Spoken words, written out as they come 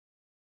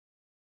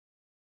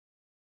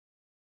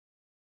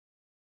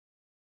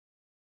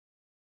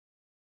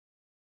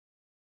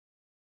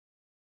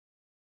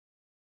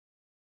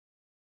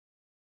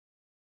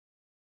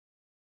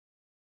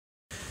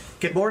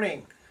Good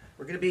morning.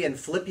 We're going to be in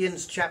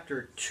Philippians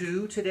chapter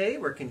 2 today.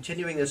 We're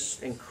continuing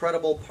this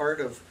incredible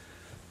part of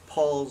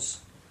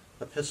Paul's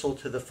epistle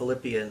to the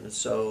Philippians.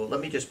 So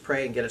let me just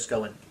pray and get us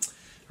going.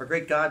 Our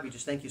great God, we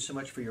just thank you so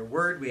much for your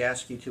word. We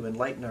ask you to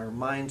enlighten our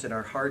minds and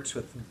our hearts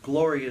with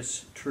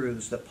glorious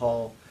truths that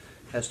Paul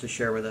has to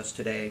share with us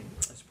today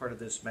as part of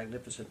this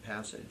magnificent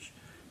passage.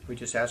 We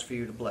just ask for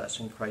you to bless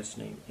in Christ's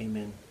name.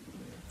 Amen.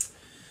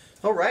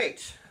 All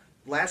right.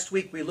 Last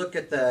week we looked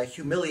at the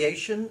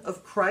humiliation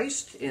of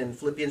Christ in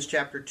Philippians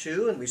chapter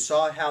 2, and we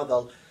saw how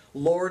the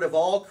Lord of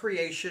all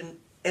creation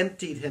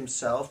emptied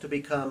himself to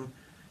become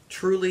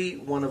truly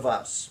one of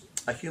us,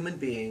 a human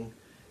being,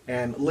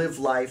 and live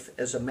life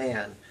as a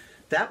man.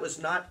 That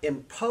was not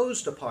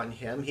imposed upon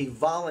him. He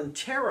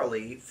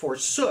voluntarily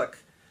forsook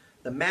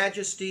the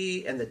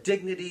majesty and the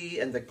dignity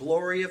and the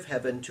glory of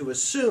heaven to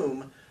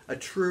assume a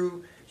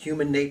true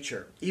human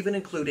nature, even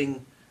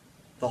including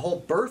the whole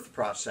birth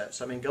process.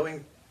 I mean,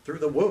 going through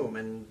the womb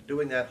and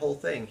doing that whole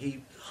thing.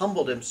 He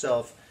humbled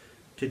himself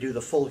to do the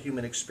full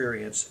human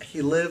experience.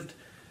 He lived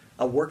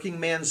a working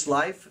man's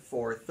life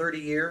for 30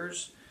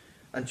 years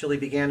until he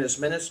began his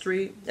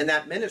ministry. And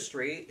that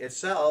ministry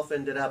itself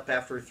ended up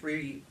after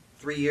three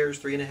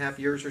and a half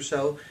years or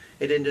so,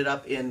 it ended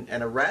up in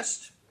an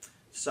arrest,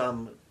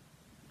 some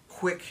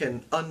quick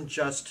and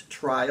unjust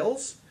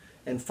trials,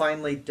 and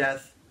finally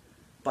death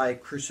by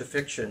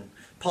crucifixion.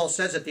 Paul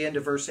says at the end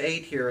of verse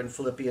 8 here in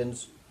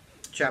Philippians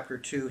chapter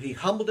 2, he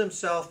humbled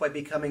himself by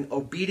becoming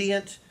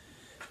obedient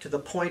to the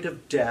point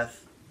of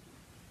death,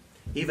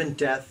 even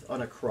death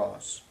on a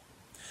cross.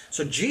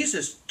 So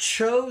Jesus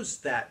chose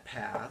that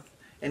path,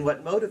 and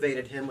what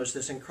motivated him was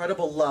this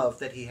incredible love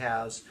that he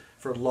has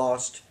for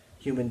lost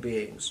human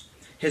beings.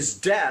 His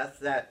death,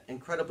 that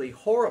incredibly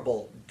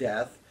horrible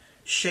death,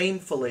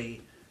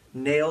 shamefully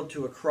nailed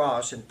to a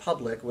cross in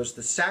public, was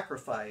the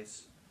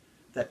sacrifice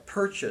that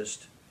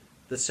purchased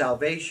the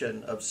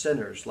salvation of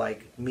sinners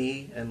like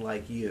me and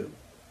like you.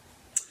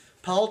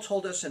 Paul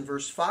told us in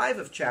verse 5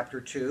 of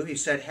chapter 2, he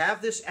said,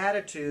 "Have this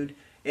attitude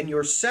in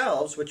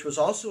yourselves, which was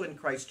also in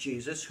Christ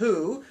Jesus,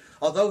 who,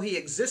 although he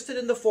existed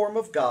in the form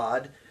of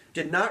God,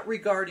 did not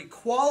regard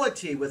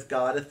equality with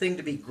God a thing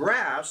to be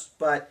grasped,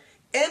 but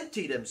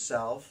emptied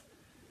himself,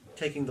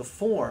 taking the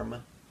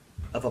form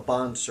of a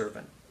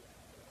bondservant."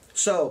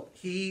 So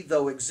he,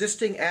 though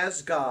existing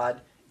as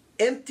God,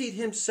 emptied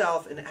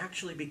himself and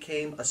actually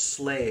became a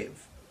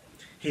slave.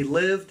 He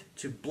lived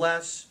to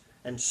bless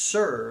and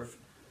serve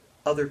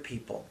other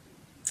people.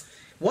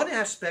 One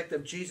aspect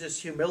of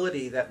Jesus'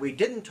 humility that we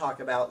didn't talk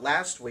about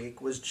last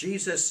week was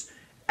Jesus'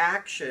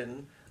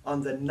 action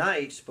on the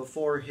night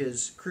before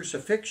his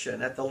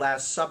crucifixion at the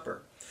Last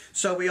Supper.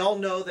 So we all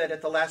know that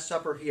at the Last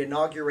Supper he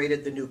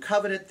inaugurated the new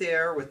covenant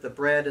there with the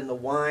bread and the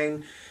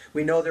wine.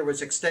 We know there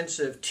was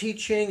extensive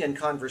teaching and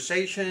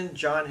conversation.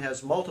 John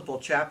has multiple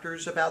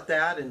chapters about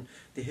that in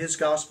his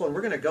gospel, and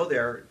we're going to go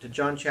there to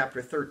John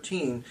chapter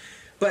 13.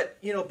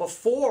 But,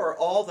 before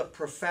all the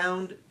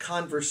profound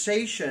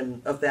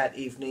conversation of that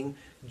evening,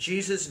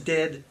 Jesus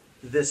did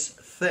this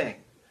thing.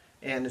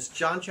 And it's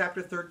John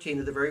chapter 13,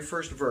 in the very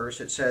first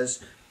verse. It says,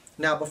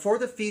 "Now before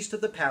the feast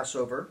of the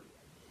Passover,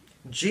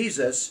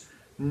 Jesus,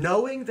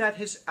 knowing that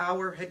his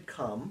hour had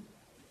come,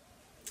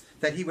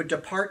 that he would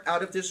depart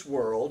out of this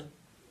world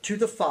to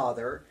the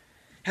Father,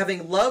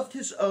 having loved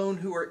his own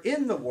who were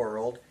in the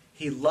world,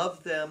 he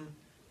loved them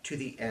to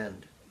the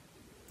end.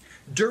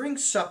 During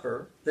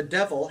supper, the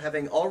devil,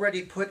 having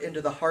already put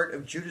into the heart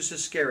of Judas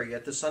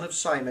Iscariot, the son of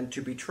Simon,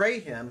 to betray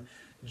him,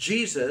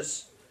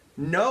 Jesus,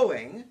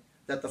 knowing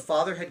that the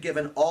Father had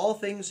given all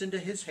things into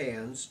his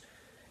hands,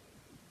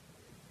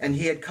 and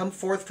he had come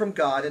forth from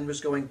God and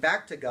was going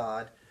back to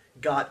God,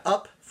 got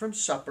up from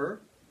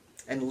supper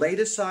and laid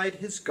aside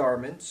his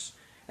garments,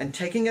 and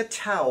taking a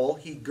towel,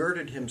 he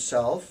girded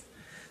himself.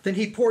 Then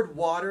he poured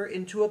water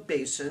into a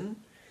basin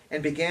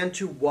and began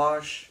to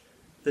wash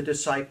the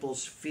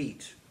disciples'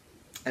 feet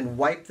and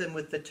wiped them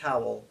with the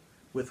towel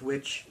with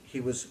which he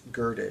was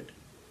girded."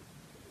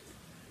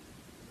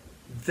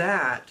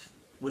 That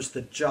was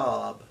the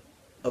job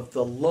of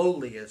the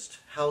lowliest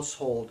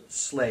household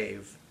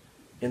slave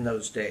in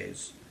those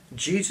days.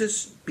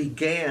 Jesus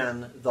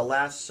began the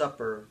Last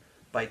Supper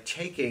by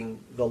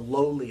taking the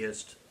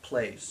lowliest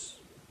place.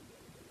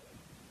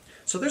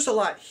 So there's a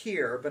lot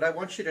here, but I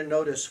want you to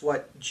notice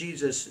what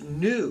Jesus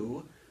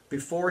knew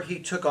before he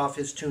took off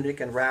his tunic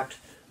and wrapped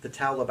the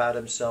towel about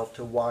himself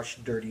to wash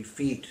dirty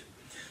feet.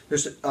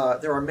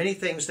 There are many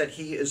things that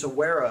he is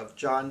aware of.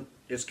 John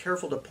is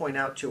careful to point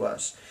out to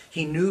us.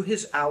 He knew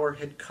his hour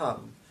had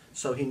come,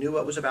 so he knew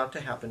what was about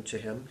to happen to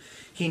him.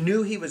 He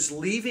knew he was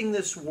leaving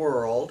this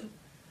world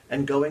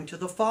and going to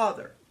the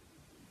Father.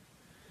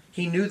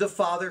 He knew the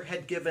Father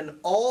had given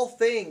all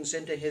things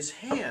into his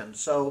hand.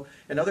 So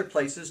in other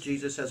places,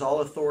 Jesus says,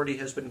 "All authority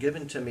has been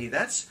given to me."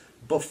 That's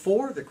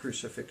before the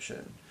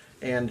crucifixion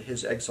and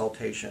his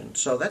exaltation.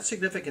 So that's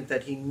significant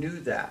that he knew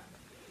that.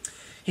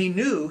 He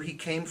knew he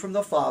came from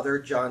the Father,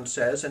 John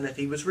says, and that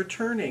he was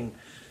returning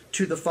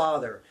to the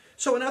Father.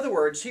 So in other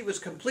words, he was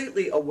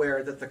completely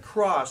aware that the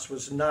cross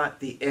was not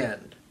the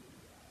end.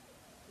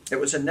 It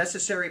was a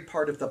necessary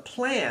part of the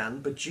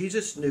plan, but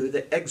Jesus knew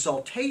that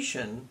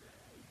exaltation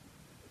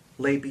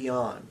lay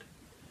beyond.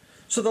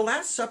 So the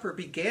Last Supper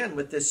began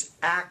with this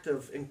act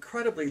of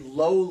incredibly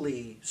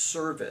lowly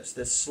service,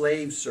 this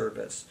slave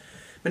service.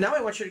 But now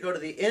I want you to go to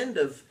the end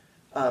of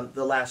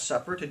the Last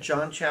Supper, to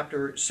John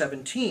chapter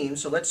 17.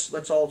 So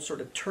let's all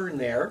sort of turn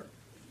there.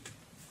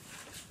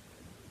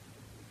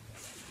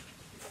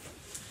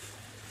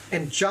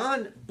 And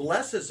John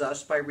blesses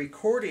us by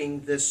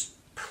recording this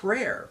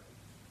prayer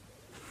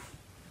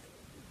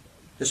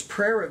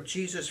of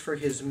Jesus for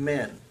his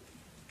men,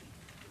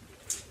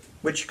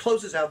 which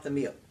closes out the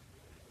meal.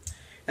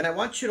 And I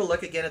want you to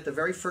look again at the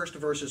very first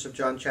verses of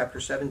John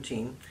chapter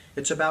 17.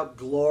 It's about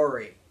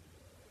glory.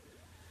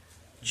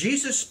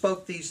 Jesus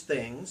spoke these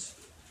things,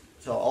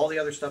 so all the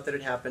other stuff that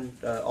had happened,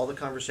 all the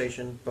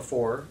conversation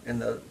before in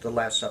the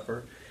Last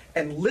Supper,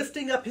 and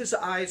lifting up his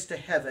eyes to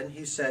heaven,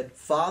 he said,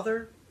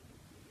 Father,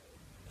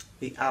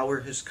 the hour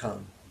has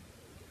come.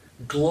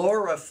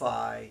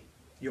 Glorify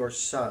your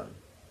Son,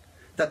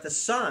 that the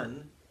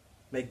Son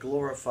may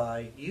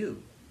glorify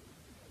you.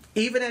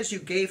 Even as you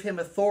gave him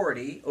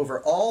authority over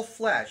all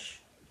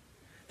flesh,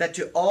 that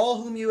to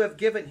all whom you have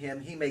given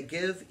him he may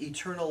give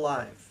eternal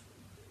life.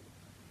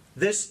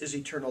 This is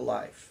eternal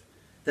life,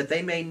 that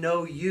they may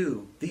know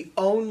you, the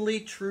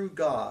only true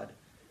God,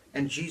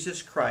 and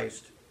Jesus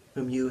Christ,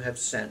 whom you have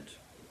sent.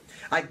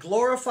 I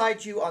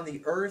glorified you on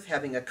the earth,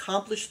 having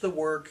accomplished the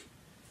work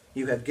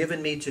you have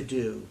given me to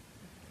do.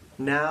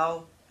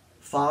 Now,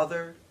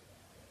 Father,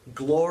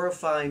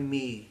 glorify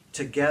me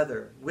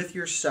together with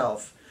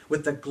yourself,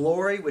 with the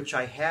glory which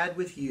I had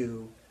with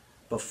you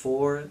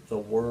before the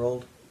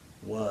world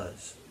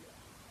was.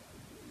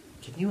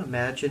 Can you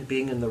imagine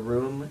being in the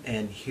room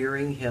and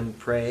hearing him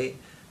pray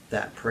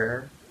that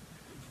prayer?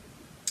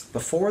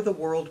 Before the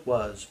world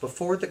was,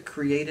 before the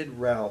created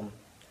realm,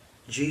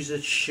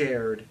 Jesus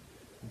shared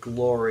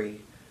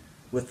glory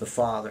with the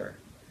Father.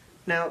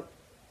 Now,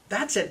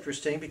 that's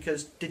interesting,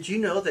 because did you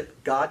know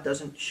that God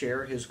doesn't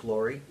share his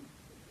glory?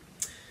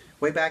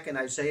 Way back in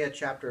Isaiah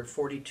chapter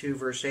 42,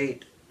 verse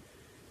 8,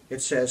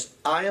 it says,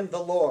 I am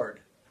the Lord,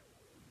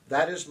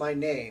 that is my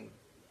name.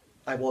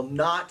 I will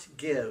not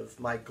give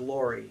my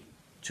glory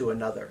to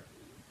another.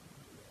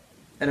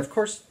 And of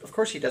course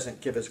he doesn't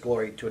give his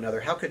glory to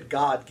another. How could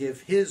God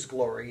give his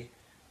glory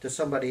to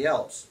somebody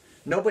else?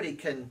 Nobody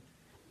can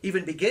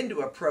even begin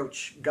to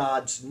approach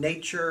God's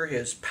nature,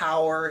 his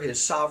power,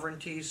 his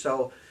sovereignty.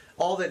 So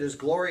all that is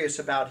glorious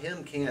about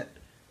him can't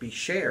be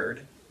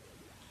shared.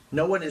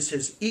 No one is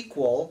his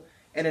equal,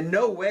 and in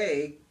no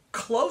way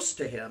close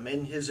to him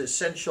in his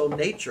essential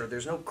nature.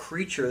 There's no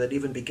creature that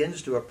even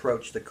begins to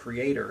approach the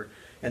Creator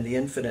and the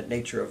infinite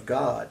nature of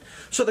God.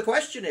 So the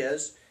question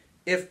is,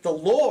 if the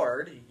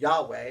Lord,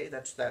 Yahweh,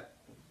 that's that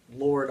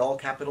Lord, all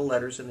capital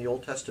letters in the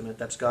Old Testament,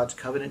 that's God's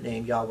covenant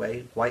name,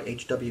 Yahweh,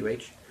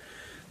 YHWH,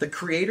 the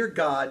Creator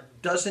God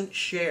doesn't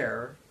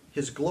share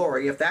his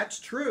glory. If that's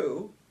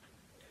true,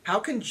 how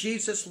can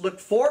Jesus look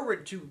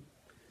forward to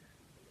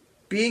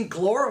being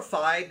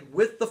glorified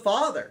with the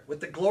Father, with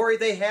the glory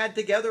they had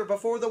together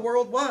before the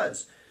world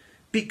was?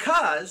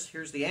 Because,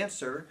 here's the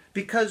answer,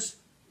 because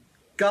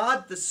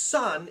God the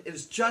Son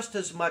is just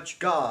as much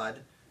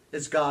God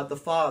as God the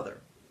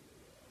Father.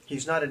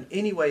 He's not in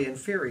any way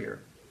inferior.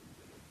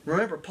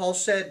 Remember, Paul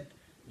said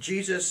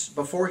Jesus,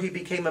 before he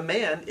became a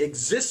man,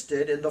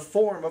 existed in the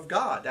form of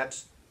God.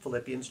 That's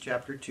Philippians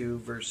chapter 2,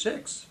 verse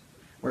 6,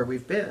 where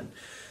we've been.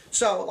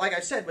 So, like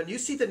I said, when you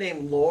see the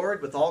name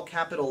Lord with all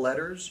capital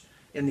letters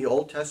in the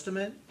Old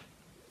Testament,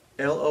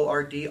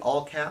 L-O-R-D,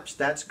 all caps,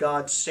 that's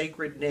God's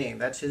sacred name.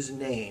 That's his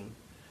name.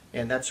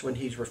 And that's when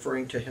he's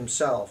referring to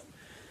himself.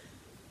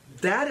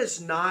 That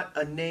is not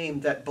a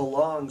name that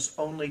belongs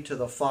only to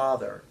the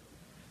Father.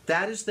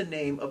 That is the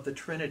name of the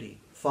Trinity,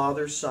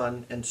 Father,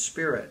 Son, and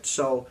Spirit.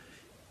 So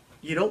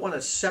you don't want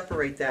to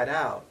separate that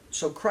out.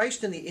 So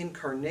Christ in the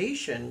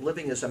incarnation,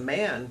 living as a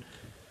man,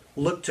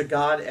 looked to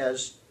God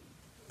as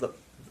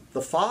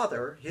the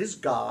Father, his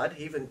God.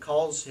 He even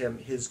calls him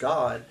his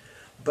God.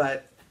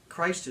 But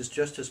Christ is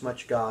just as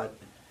much God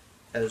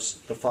as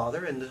the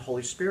Father, and the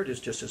Holy Spirit is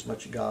just as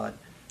much God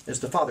as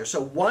the Father. So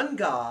one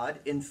God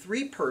in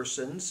three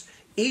persons,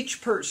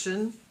 each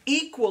person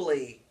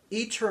equally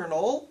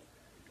eternal,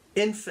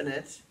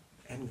 infinite,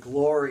 and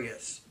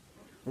glorious.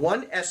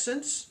 One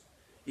essence,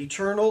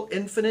 eternal,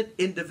 infinite,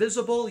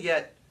 indivisible,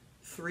 yet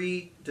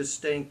three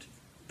distinct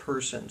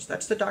persons.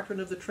 That's the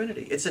doctrine of the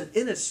Trinity. It's an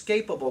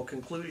inescapable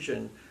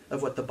conclusion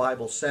of what the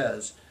Bible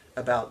says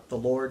about the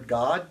Lord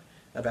God,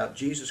 about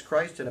Jesus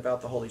Christ, and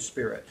about the Holy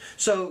Spirit.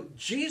 So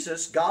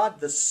Jesus,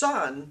 God the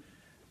Son,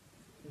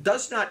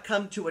 does not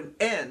come to an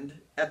end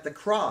at the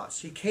cross.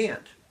 He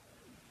can't.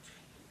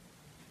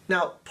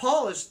 Now,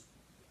 Paul is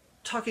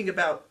talking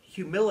about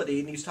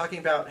humility, and he's talking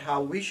about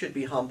how we should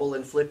be humble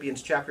in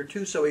Philippians chapter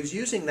 2. So he's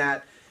using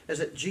that as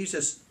a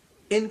Jesus'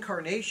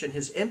 incarnation,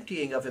 his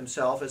emptying of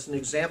himself, as an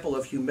example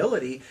of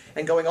humility,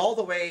 and going all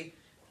the way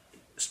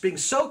being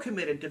so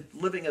committed to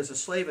living as a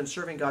slave and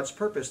serving God's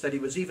purpose that he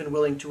was even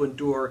willing to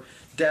endure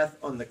death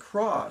on the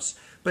cross.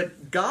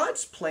 But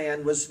God's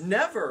plan was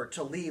never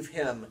to leave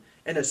him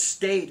in a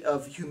state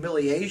of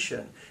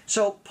humiliation.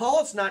 So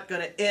Paul's not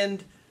going to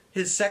end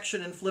his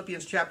section in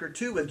Philippians chapter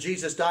 2 with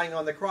Jesus dying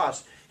on the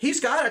cross. He's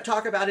got to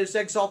talk about his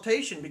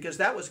exaltation because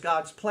that was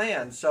God's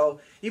plan.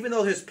 So even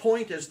though his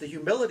point is the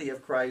humility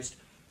of Christ,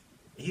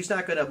 he's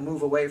not going to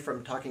move away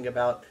from talking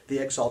about the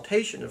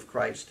exaltation of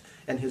Christ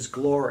and his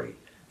glory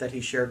that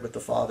he shared with the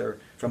Father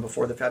from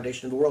before the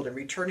foundation of the world and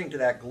returning to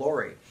that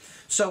glory.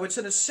 So it's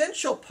an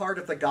essential part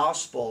of the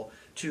gospel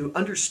to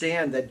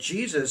understand that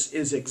Jesus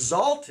is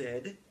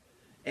exalted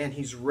and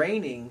he's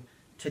reigning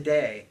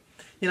today.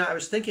 You know, I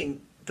was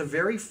thinking the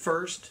very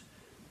first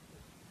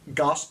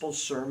gospel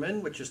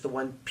sermon, which is the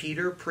one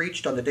Peter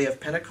preached on the day of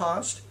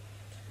Pentecost,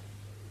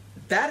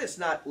 that is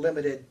not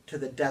limited to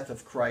the death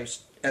of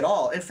Christ at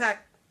all. In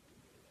fact,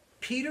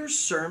 Peter's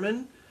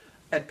sermon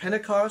at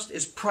Pentecost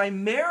is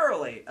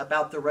primarily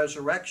about the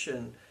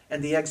resurrection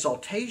and the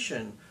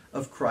exaltation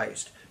of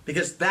Christ,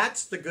 because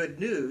that's the good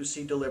news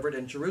he delivered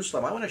in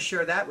Jerusalem. I want to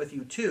share that with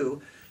you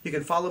too. You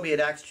can follow me at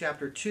Acts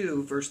chapter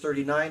 2, verse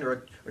 39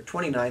 or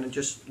 29, and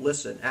just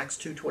listen. Acts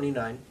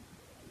 2:29.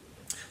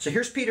 So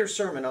here's Peter's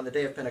sermon on the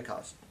day of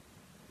Pentecost.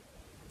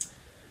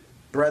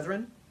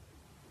 Brethren,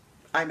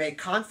 I may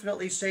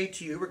confidently say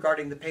to you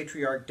regarding the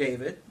patriarch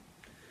David,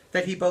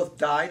 that he both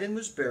died and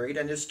was buried,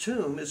 and his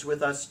tomb is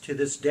with us to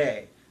this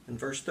day. In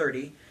verse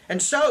 30,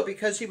 and so,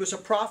 because he was a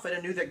prophet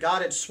and knew that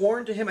God had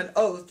sworn to him an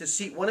oath to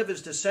seat one of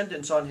his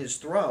descendants on his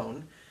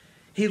throne,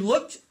 he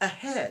looked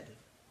ahead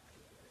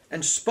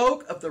and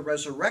spoke of the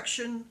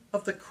resurrection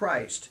of the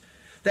Christ,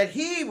 that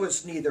he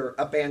was neither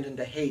abandoned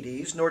to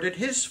Hades, nor did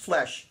his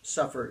flesh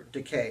suffer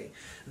decay.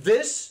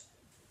 This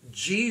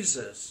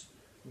Jesus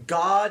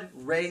God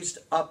raised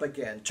up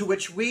again, to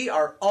which we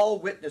are all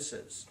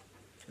witnesses.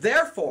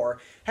 Therefore,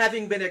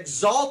 having been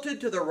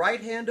exalted to the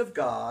right hand of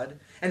God,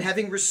 and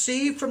having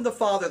received from the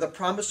Father the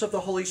promise of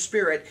the Holy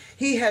Spirit,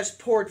 he has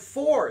poured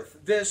forth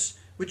this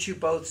which you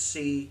both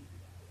see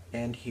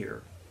and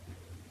hear.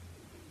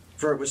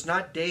 For it was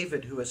not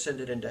David who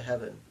ascended into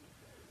heaven,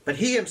 but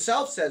he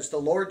himself says, the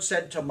Lord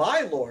said to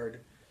my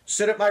Lord,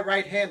 sit at my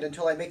right hand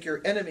until I make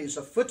your enemies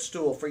a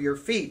footstool for your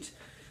feet.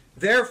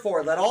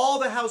 Therefore, let all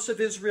the house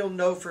of Israel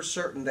know for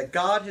certain that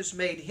God has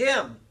made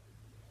him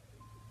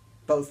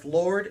both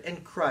Lord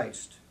and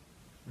Christ,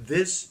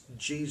 this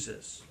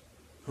Jesus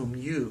whom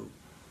you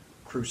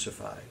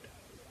crucified.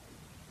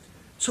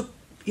 So,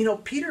 you know,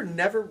 Peter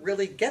never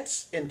really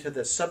gets into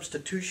the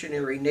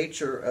substitutionary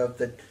nature of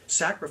the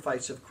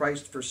sacrifice of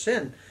Christ for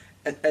sin.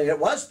 And it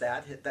was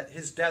that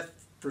his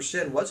death for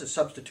sin was a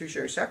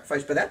substitutionary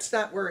sacrifice, but that's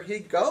not where he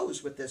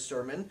goes with this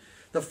sermon.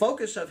 The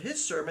focus of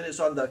his sermon is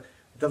on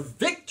the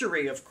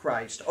victory of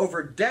Christ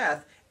over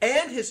death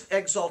and his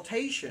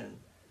exaltation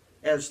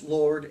as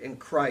Lord and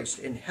Christ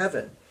in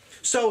heaven.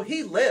 So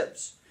he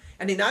lives,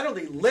 and he not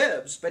only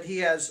lives, but he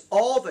has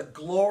all the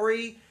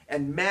glory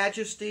and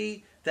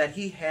majesty that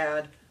he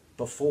had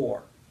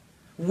before,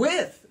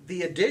 with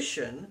the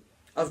addition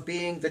of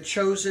being the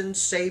chosen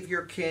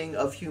Savior King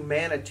of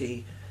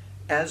humanity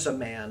as a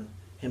man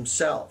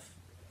himself.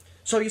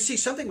 So you see,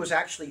 something was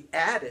actually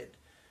added.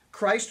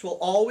 Christ will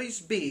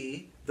always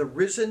be the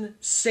risen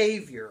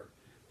Savior,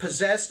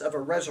 possessed of a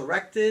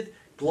resurrected,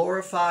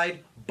 glorified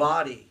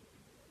body,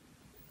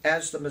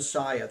 as the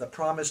Messiah, the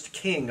promised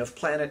King of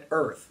planet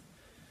Earth,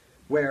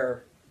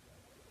 where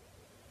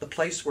the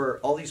place where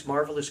all these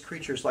marvelous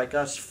creatures like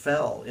us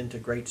fell into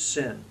great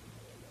sin.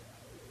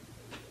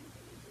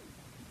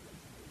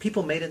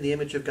 People made in the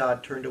image of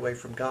God turned away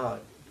from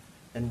God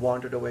and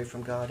wandered away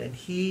from God, and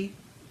he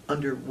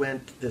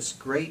underwent this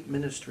great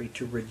ministry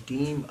to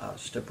redeem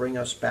us, to bring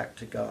us back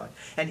to God.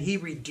 And he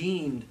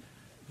redeemed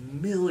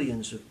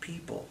millions of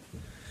people.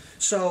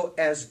 So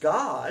as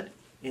God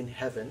in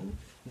heaven,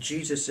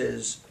 Jesus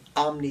is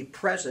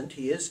omnipresent,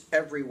 he is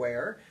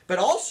everywhere, but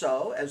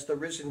also as the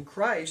risen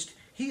Christ,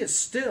 he is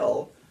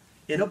still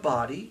in a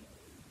body.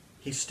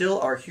 He's still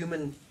our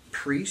human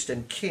priest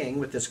and king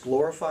with this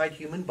glorified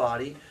human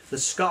body. The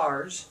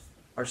scars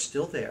are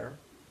still there.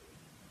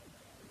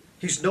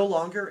 He's no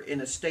longer in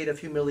a state of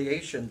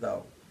humiliation,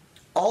 though.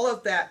 All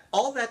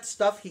that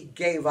stuff he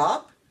gave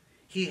up,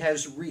 he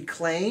has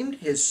reclaimed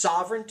his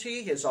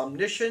sovereignty, his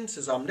omniscience,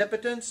 his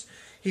omnipotence.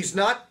 He's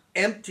not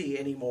empty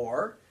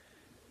anymore.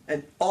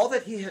 And all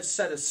that he has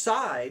set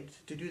aside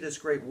to do this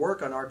great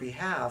work on our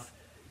behalf,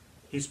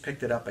 he's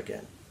picked it up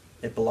again.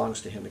 It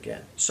belongs to him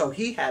again. So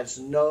he has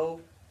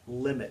no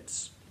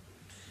limits.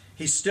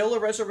 He's still a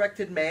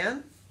resurrected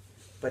man,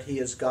 but he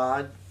is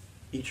God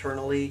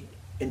eternally,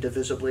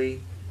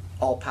 indivisibly,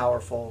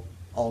 all-powerful,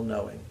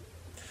 all-knowing.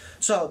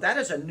 So that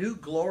is a new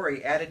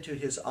glory added to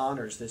his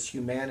honors, this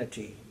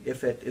humanity,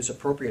 if it is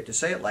appropriate to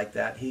say it like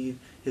that.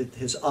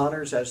 His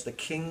honors as the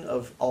king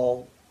of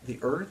all the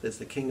earth, as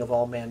the king of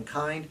all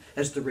mankind,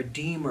 as the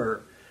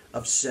redeemer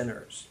of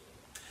sinners.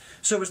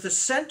 So as the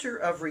center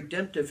of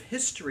redemptive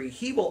history,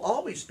 he will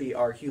always be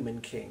our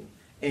human king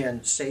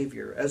and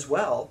savior, as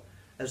well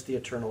as the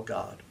eternal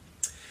God.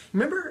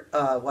 Remember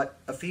what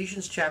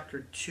Ephesians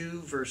chapter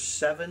 2 verse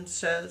 7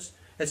 says?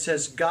 It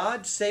says,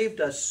 God saved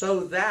us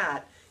so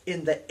that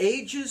in the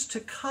ages to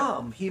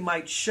come he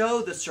might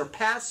show the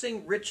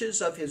surpassing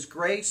riches of his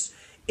grace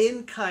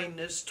in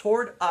kindness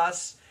toward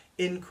us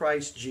in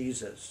Christ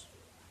Jesus.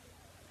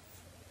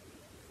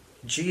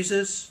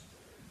 Jesus,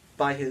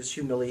 by his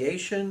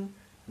humiliation,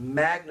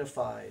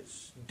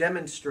 magnifies,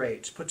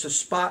 demonstrates, puts a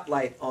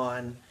spotlight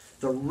on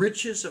the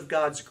riches of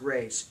God's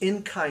grace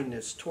in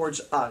kindness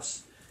towards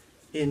us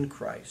in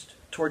Christ,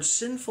 towards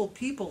sinful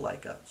people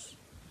like us.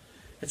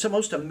 It's a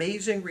most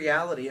amazing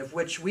reality of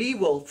which we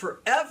will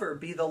forever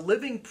be the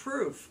living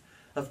proof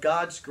of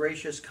God's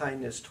gracious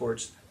kindness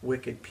towards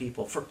wicked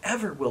people.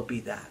 Forever we'll be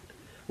that.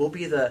 We'll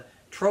be the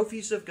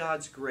trophies of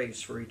God's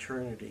grace for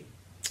eternity.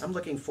 I'm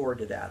looking forward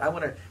to that. I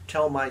want to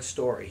tell my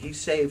story. He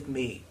saved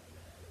me.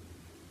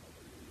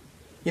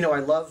 You know, I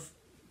love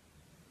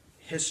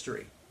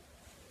history.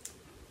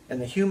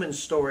 And the human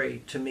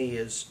story to me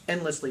is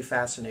endlessly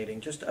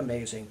fascinating, just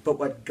amazing. But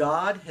what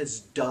God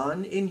has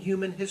done in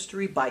human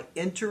history by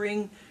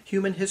entering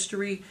human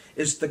history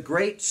is the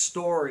great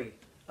story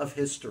of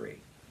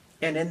history.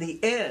 And in the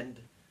end,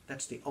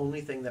 that's the only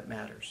thing that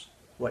matters,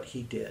 what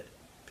he did.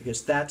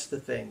 Because that's the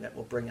thing that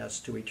will bring us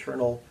to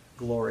eternal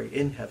glory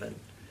in heaven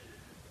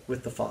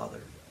with the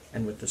Father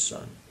and with the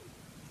Son.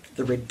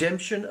 The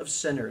redemption of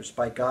sinners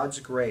by God's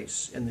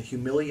grace and the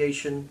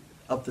humiliation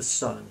of the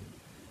Son.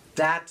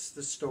 That's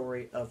the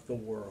story of the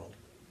world.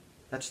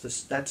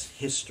 That's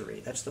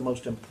history. That's the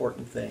most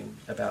important thing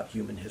about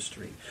human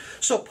history.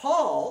 So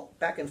Paul,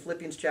 back in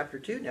Philippians chapter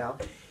 2 now,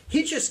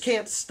 he just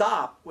can't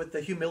stop with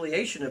the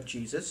humiliation of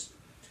Jesus.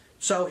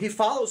 So he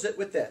follows it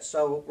with this.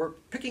 So we're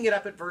picking it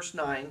up at verse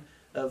 9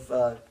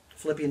 of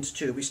Philippians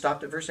 2. We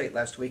stopped at verse 8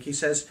 last week. He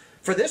says,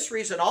 for this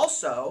reason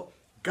also,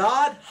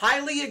 God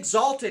highly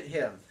exalted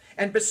him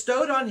and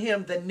bestowed on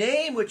him the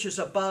name which is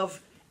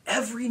above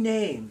every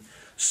name,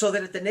 so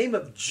that at the name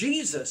of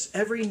Jesus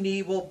every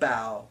knee will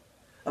bow,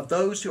 of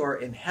those who are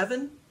in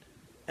heaven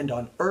and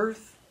on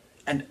earth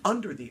and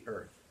under the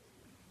earth,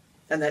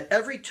 and that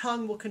every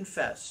tongue will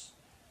confess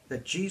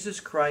that Jesus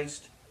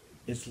Christ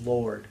is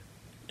Lord,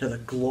 to the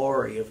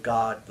glory of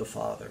God the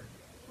Father.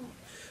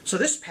 So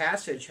this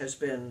passage has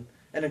been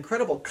an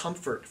incredible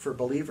comfort for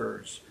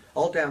believers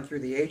all down through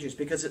the ages,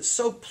 because it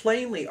so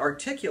plainly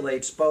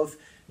articulates both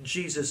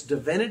Jesus'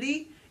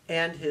 divinity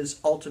and his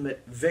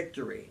ultimate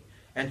victory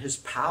and his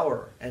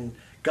power. And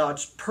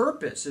God's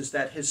purpose is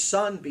that his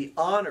Son be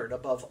honored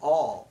above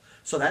all.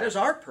 So that is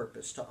our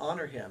purpose, to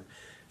honor him.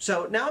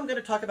 So now I'm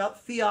going to talk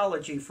about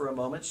theology for a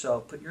moment. So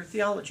put your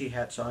theology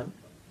hats on.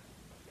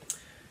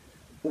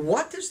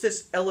 What does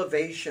this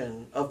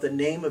elevation of the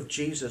name of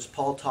Jesus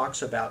Paul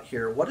talks about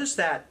here, what does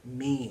that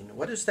mean?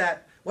 What's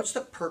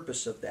the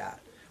purpose of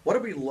that? What do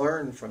we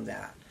learn from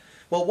that?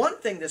 Well, one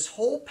thing this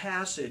whole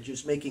passage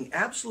is making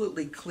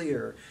absolutely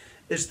clear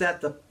is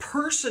that the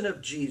person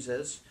of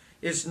Jesus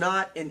is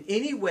not in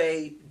any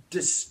way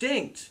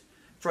distinct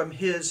from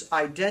his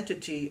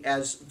identity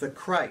as the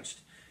Christ.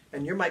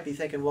 And you might be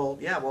thinking, well,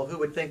 who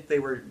would think they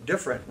were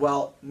different?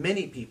 Well,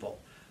 many people.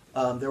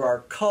 There are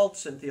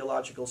cults and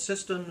theological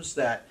systems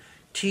that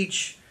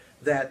teach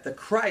that the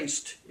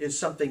Christ is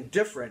something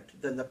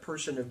different than the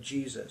person of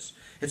Jesus.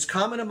 It's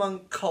common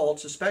among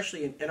cults,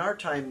 especially in our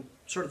time,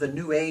 sort of the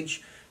New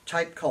Age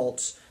type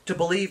cults, to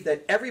believe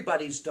that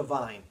everybody's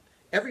divine.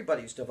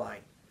 Everybody's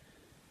divine.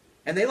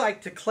 And they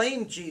like to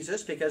claim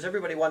Jesus because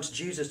everybody wants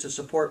Jesus to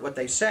support what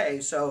they say.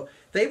 So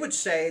they would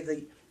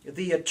say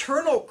the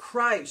eternal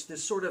Christ,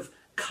 this sort of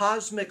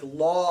cosmic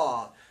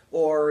law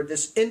or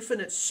this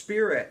infinite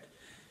spirit,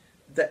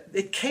 that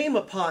it came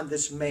upon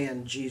this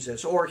man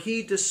Jesus, or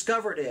he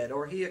discovered it,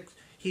 or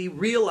he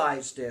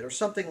realized it, or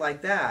something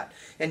like that.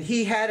 And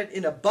he had it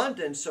in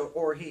abundance,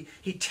 or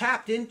he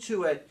tapped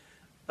into it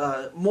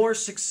more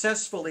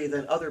successfully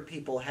than other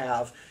people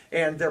have.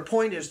 And their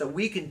point is that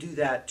we can do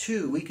that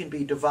too. We can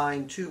be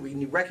divine too. We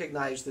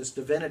recognize this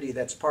divinity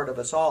that's part of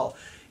us all.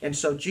 And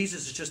so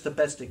Jesus is just the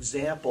best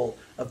example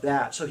of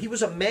that. So he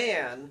was a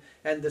man,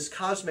 and this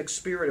cosmic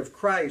spirit of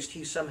Christ,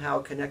 he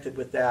somehow connected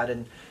with that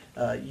and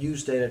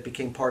used it. It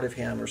became part of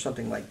him or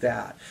something like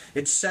that.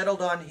 It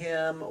settled on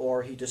him,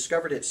 or he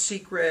discovered its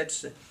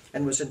secrets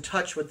and was in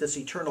touch with this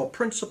eternal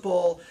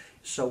principle.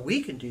 So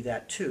we can do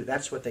that too.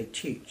 That's what they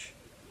teach.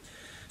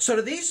 So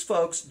to these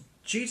folks,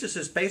 Jesus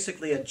is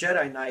basically a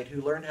Jedi Knight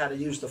who learned how to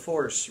use the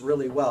Force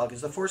really well,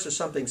 because the Force is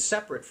something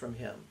separate from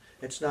him.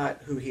 It's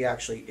not who he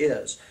actually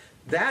is.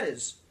 That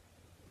is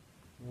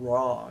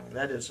wrong.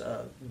 That is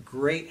a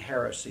great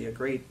heresy, a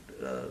great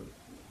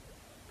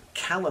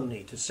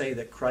calumny to say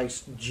that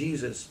Christ and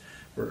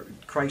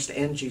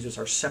Jesus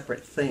are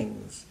separate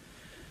things.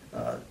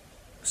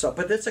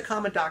 But it's a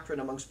common doctrine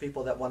amongst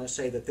people that want to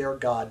say that they're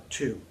God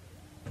too.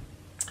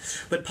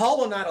 But Paul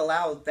will not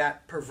allow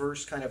that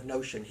perverse kind of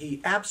notion.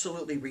 He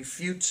absolutely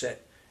refutes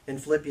it in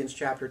Philippians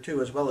chapter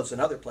 2 as well as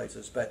in other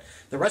places. But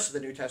the rest of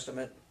the New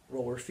Testament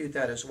will refute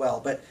that as well.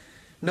 But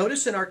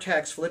notice in our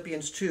text,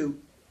 Philippians 2,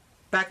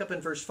 back up in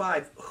verse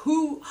 5,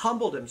 who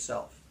humbled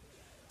himself?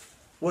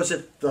 Was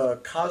it the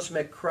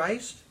cosmic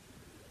Christ?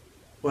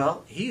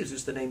 Well, he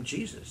uses the name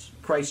Jesus.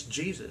 Christ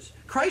Jesus.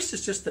 Christ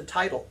is just the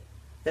title.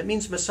 That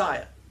means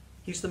Messiah.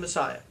 He's the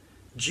Messiah.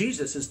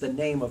 Jesus is the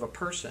name of a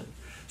person.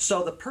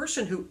 So the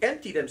person who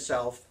emptied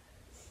himself,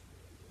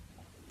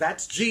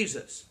 that's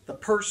Jesus, the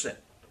person.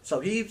 So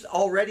he's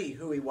already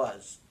who he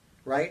was,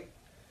 right?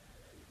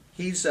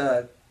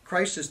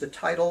 Christ is the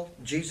title,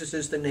 Jesus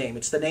is the name.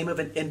 It's the name of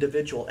an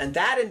individual. And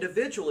that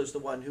individual is the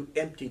one who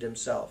emptied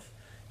himself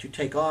to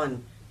take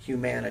on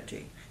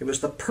humanity. It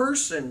was the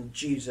person,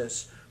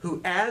 Jesus,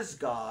 who as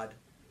God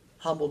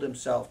humbled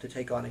himself to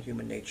take on a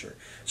human nature.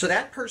 So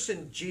that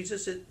person,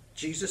 Jesus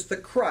the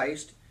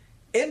Christ,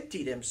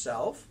 emptied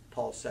himself,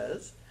 Paul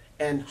says,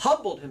 and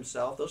humbled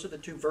himself. Those are the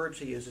two verbs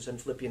he uses in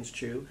Philippians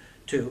 2.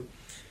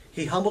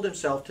 He humbled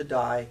himself to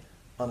die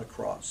on a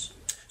cross.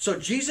 So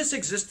Jesus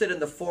existed in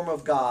the form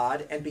of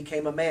God and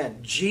became a man.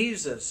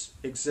 Jesus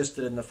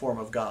existed in the form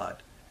of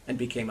God and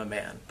became a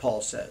man,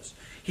 Paul says.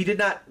 He did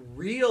not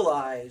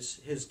realize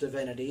his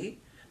divinity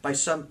by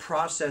some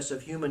process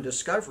of human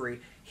discovery.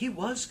 He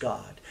was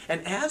God.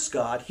 And as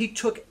God, he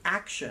took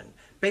action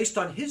based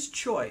on his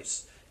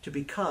choice to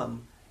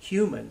become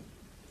human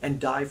and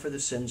die for the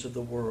sins of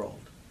the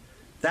world.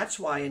 That's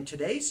why in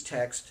today's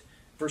text,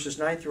 verses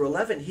 9 through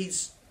 11,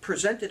 he's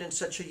presented in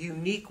such a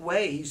unique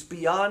way. He's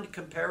beyond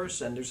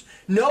comparison. There's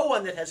no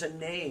one that has a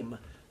name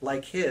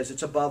like his.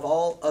 It's above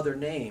all other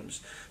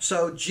names.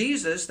 So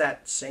Jesus,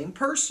 that same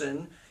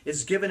person,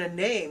 is given a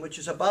name which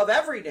is above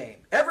every name.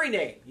 Every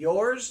name.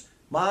 Yours,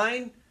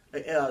 mine,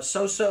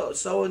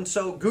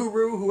 so-and-so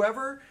guru,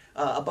 whoever,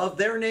 above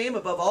their name,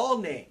 above all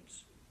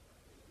names.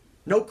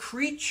 No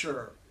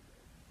creature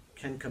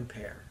can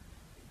compare.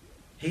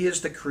 He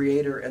is the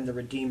creator and the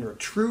redeemer,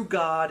 true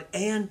God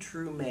and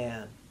true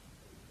man.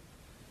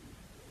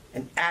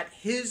 And at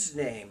his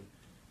name,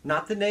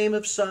 not the name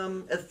of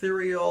some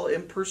ethereal,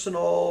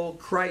 impersonal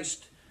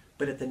Christ,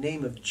 but at the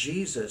name of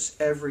Jesus,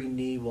 every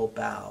knee will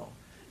bow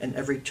and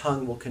every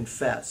tongue will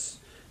confess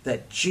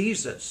that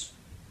Jesus,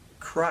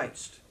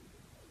 Christ,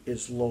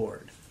 is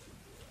Lord.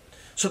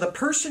 So the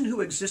person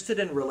who existed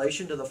in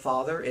relation to the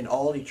Father in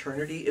all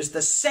eternity is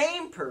the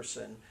same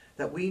person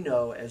that we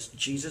know as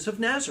Jesus of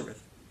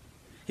Nazareth.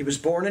 He was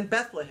born in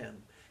Bethlehem.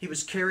 He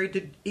was carried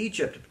to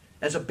Egypt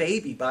as a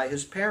baby by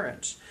his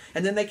parents.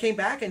 And then they came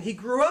back and he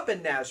grew up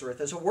in Nazareth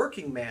as a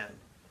working man.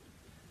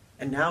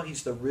 And now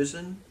he's the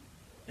risen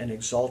and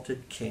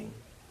exalted King.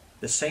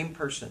 The same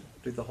person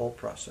through the whole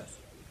process.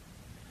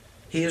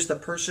 He is the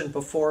person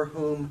before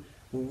whom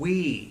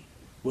we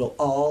will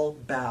all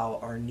bow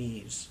our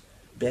knees,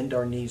 bend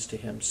our knees to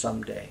him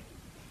someday.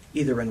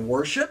 Either in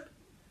worship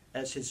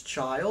as his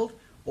child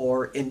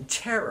or in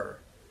terror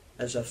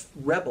as a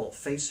rebel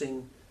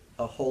facing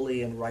a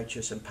holy and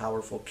righteous and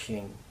powerful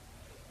king.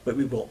 But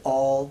we will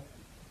all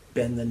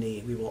bend the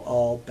knee. We will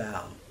all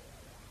bow.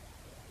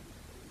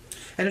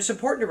 And it's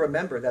important to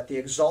remember that the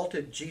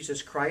exalted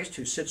Jesus Christ,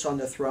 who sits on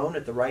the throne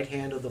at the right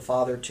hand of the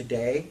Father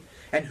today,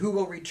 and who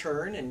will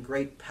return in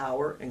great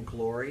power and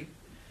glory,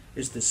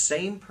 is the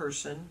same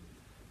person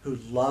who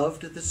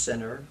loved the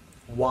sinner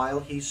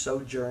while he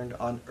sojourned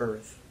on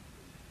earth.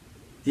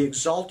 The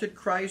exalted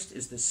Christ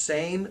is the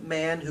same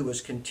man who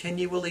was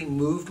continually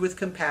moved with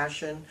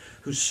compassion,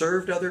 who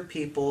served other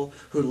people,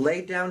 who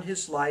laid down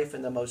his life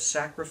in the most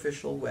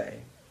sacrificial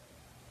way.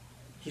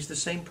 He's the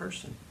same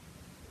person.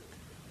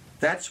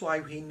 That's why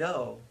we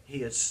know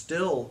he is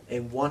still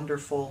a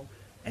wonderful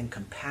and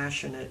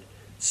compassionate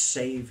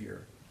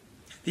Savior.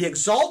 The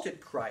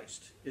exalted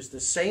Christ is the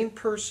same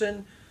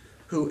person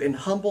who in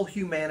humble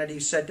humanity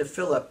said to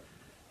Philip,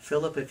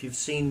 "Philip, if you've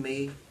seen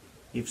me,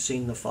 you've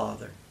seen the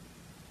Father."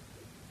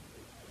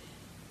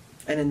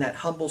 And in that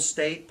humble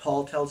state,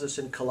 Paul tells us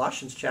in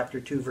Colossians chapter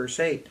 2, verse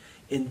 8,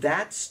 in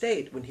that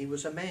state, when he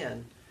was a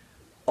man,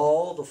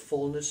 all the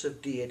fullness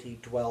of deity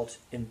dwelt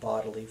in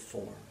bodily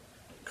form.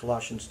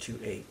 Colossians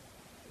 2:8.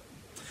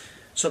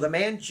 So the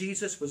man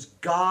Jesus was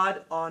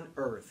God on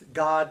earth.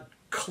 God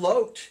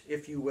cloaked,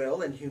 if you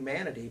will, in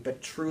humanity,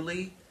 but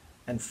truly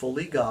and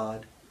fully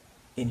God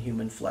in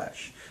human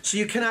flesh. So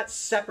you cannot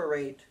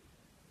separate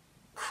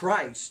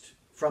Christ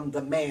from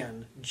the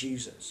man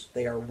Jesus.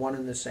 They are one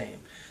and the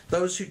same.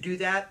 Those who do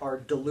that are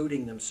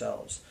deluding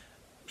themselves.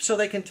 So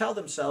they can tell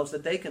themselves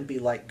that they can be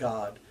like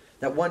God,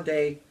 that one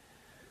day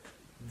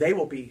they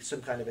will be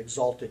some kind of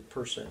exalted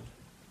person,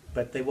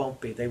 but they won't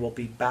be. They will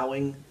be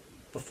bowing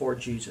before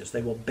Jesus.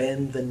 They will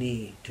bend the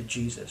knee to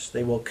Jesus.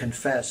 They will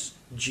confess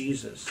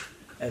Jesus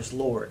as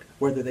Lord.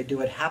 Whether they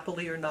do it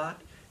happily or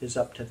not is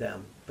up to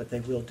them, but they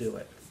will do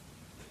it.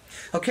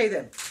 Okay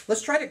then,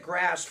 let's try to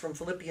grasp from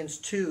Philippians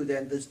 2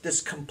 then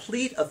this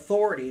complete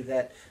authority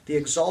that the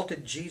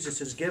exalted Jesus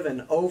is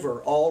given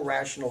over all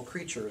rational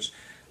creatures,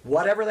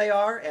 whatever they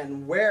are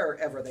and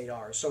wherever they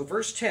are. So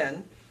verse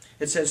 10,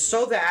 it says,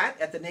 so that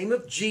at the name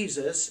of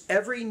Jesus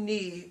every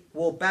knee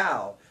will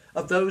bow,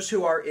 of those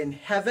who are in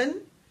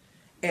heaven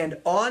and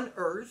on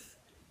earth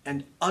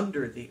and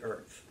under the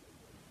earth.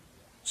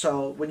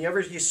 So whenever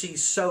you see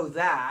so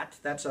that,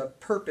 that's a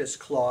purpose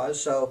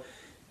clause. So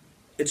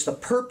it's the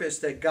purpose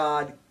that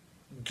God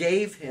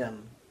gave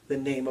him the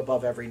name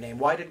above every name.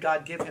 Why did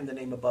God give him the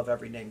name above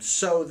every name?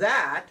 So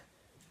that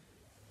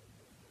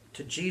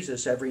to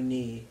Jesus every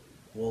knee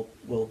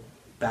will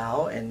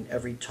bow and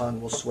every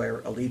tongue will swear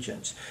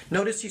allegiance.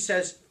 Notice he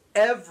says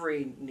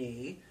every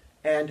knee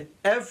and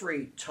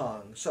every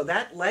tongue. So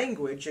that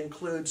language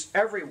includes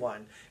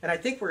everyone. And I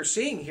think we're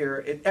seeing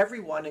here,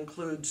 everyone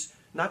includes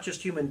not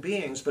just human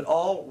beings, but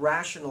all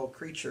rational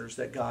creatures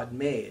that God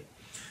made.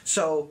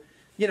 So,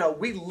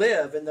 we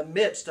live in the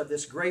midst of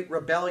this great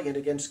rebellion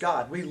against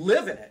God. We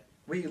live in it.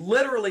 We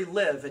literally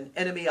live in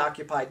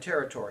enemy-occupied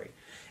territory.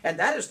 And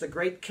that is the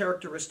great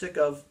characteristic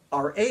of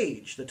our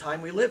age, the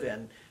time we live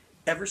in.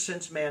 Ever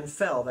since man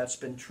fell, that's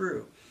been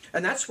true.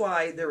 And that's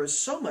why there is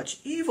so much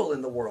evil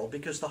in the world,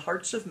 because the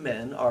hearts of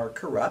men are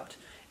corrupt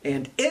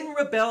and in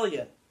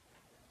rebellion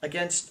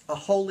against a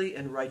holy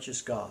and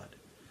righteous God.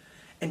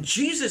 And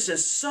Jesus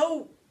is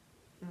so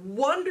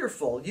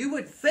wonderful. You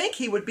would think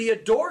he would be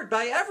adored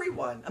by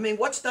everyone. I mean,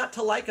 what's not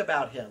to like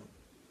about him?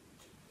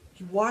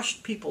 He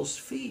washed people's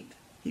feet.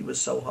 He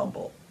was so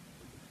humble.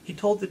 He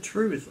told the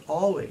truth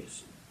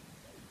always.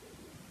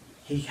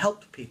 He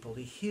helped people.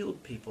 He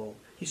healed people.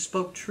 He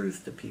spoke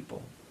truth to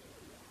people.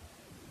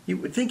 You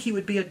would think he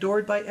would be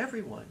adored by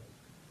everyone,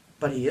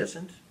 but he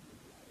isn't.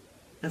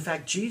 In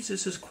fact,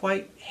 Jesus is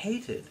quite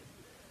hated.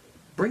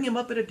 Bring him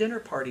up at a dinner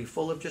party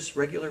full of just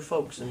regular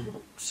folks and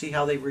see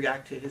how they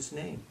react to his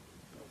name.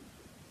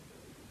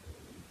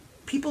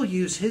 People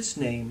use his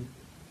name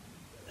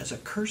as a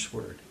curse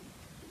word.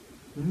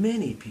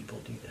 Many people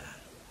do that.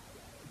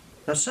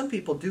 Now, some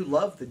people do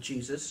love the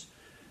Jesus,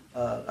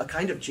 a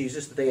kind of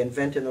Jesus that they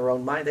invent in their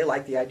own mind. They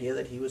like the idea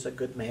that he was a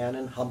good man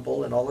and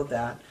humble and all of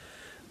that.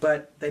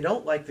 But they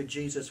don't like the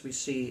Jesus we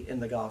see in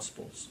the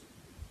Gospels.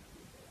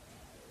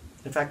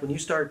 In fact, when you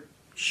start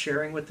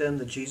sharing with them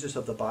the Jesus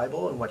of the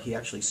Bible and what he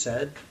actually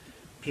said,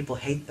 people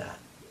hate that.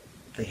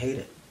 They hate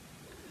it.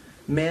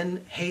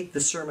 Men hate the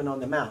Sermon on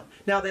the Mount.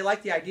 Now, they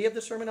like the idea of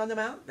the Sermon on the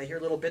Mount. They hear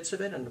little bits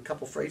of it and a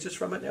couple phrases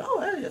from it. And,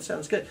 oh, hey, that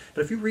sounds good.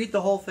 But if you read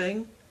the whole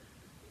thing,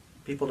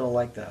 people don't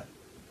like that.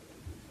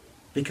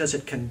 Because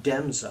it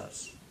condemns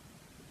us.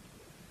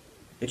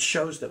 It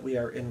shows that we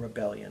are in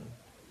rebellion.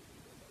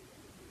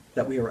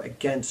 That we are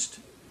against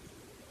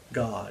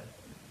God.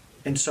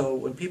 And so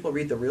when people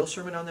read the real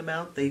Sermon on the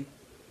Mount, they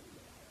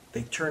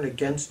turn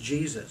against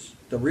Jesus,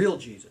 the real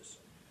Jesus.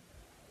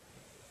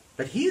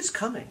 But he is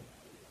coming.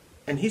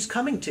 And he's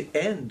coming to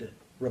end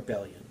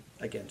rebellion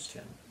against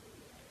him.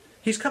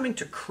 He's coming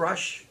to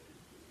crush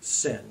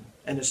sin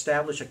and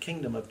establish a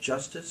kingdom of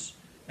justice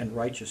and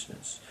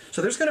righteousness.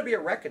 So there's going to be a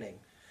reckoning.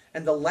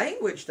 And the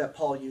language that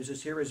Paul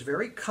uses here is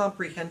very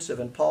comprehensive,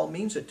 and Paul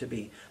means it to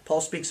be.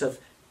 Paul speaks of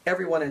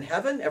everyone in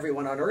heaven,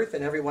 everyone on earth,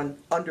 and everyone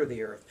under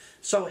the earth.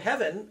 So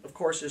heaven, of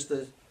course, is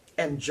the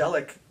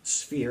angelic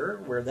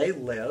sphere where they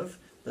live,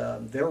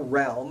 their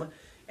realm.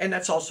 And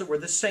that's also where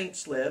the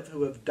saints live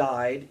who have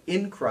died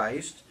in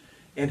Christ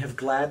and have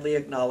gladly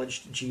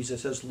acknowledged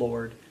Jesus as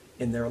Lord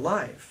in their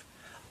life.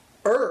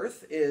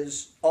 Earth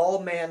is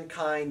all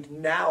mankind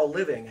now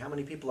living. How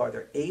many people are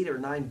there? 8 or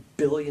 9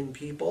 billion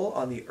people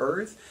on the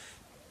earth.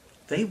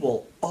 They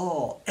will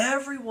all,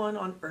 everyone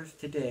on earth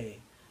today,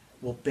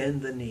 will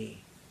bend the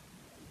knee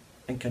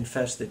and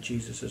confess that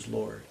Jesus is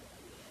Lord.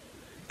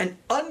 And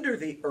under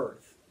the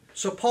earth.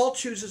 So Paul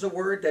chooses a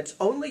word that's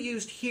only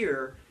used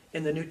here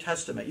in the New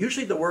Testament.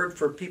 Usually the word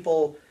for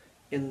people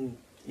in,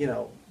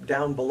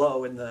 down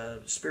below in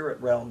the spirit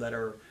realm that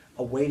are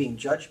awaiting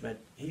judgment,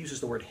 he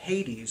uses the word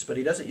Hades, but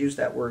he doesn't use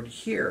that word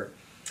here.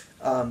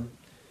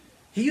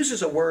 He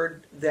uses a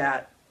word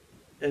that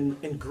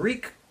in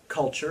Greek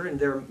culture, in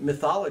their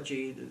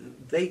mythology,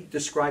 they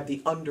describe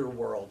the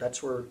underworld.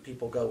 That's where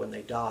people go when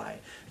they die.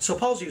 So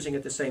Paul's using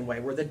it the same way,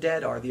 where the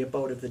dead are, the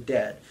abode of the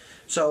dead.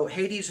 So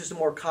Hades is the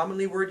more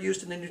commonly word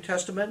used in the New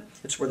Testament.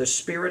 It's where the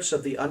spirits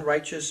of the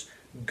unrighteous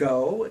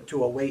go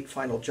to await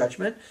final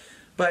judgment.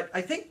 But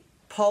I think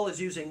Paul is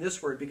using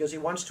this word because he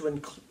wants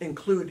to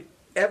include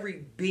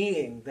every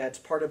being that's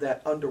part of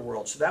that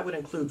underworld. So that would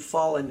include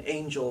fallen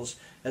angels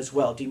as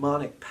well,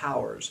 demonic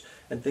powers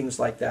and things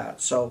like that.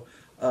 So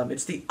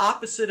it's the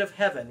opposite of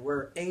heaven,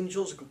 where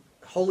angels,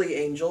 holy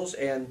angels,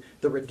 and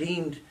the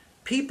redeemed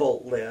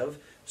people live.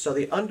 So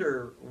the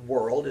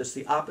underworld is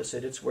the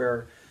opposite. It's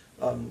where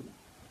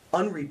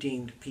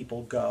unredeemed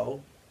people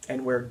go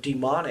and where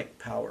demonic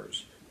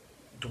powers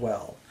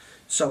dwell.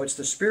 So it's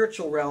the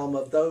spiritual realm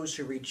of those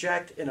who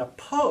reject and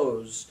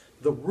oppose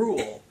the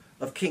rule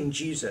of King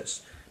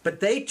Jesus. But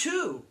they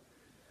too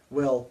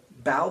will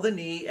bow the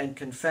knee and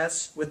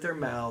confess with their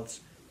mouths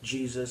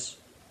Jesus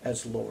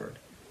as Lord.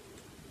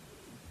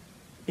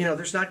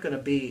 There's not going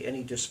to be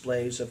any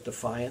displays of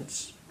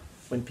defiance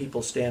when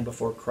people stand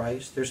before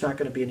Christ. There's not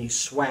going to be any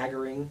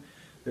swaggering.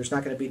 There's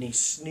not going to be any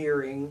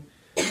sneering.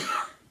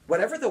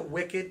 Whatever the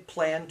wicked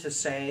plan to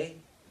say,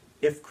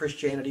 if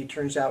Christianity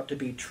turns out to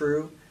be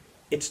true,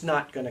 it's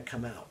not going to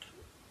come out.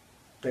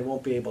 They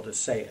won't be able to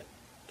say it.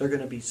 They're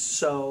going to be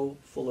so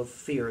full of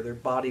fear. Their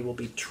body will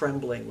be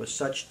trembling with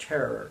such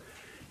terror.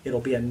 It'll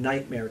be a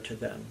nightmare to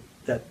them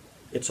that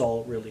it's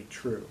all really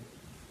true.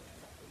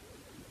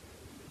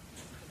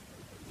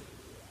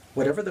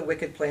 Whatever the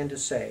wicked plan to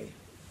say,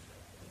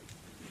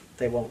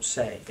 they won't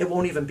say. It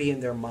won't even be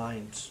in their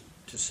minds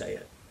to say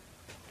it.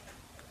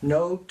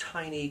 No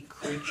tiny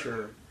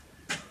creature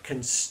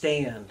can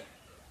stand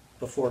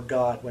before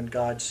God when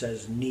God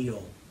says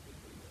kneel.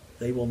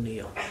 They will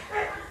kneel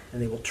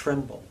and they will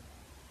tremble.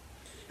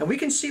 And we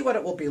can see what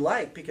it will be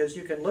like, because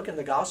you can look in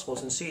the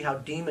Gospels and see how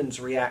demons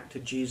react to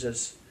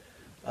Jesus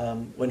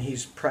when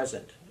he's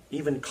present,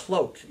 even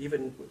cloaked,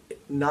 even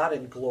not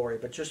in glory,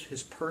 but just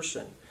his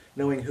person,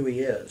 knowing who he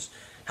is.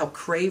 How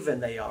craven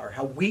they are,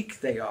 how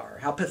weak they are,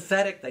 how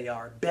pathetic they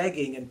are,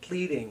 begging and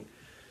pleading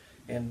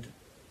and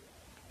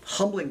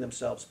humbling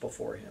themselves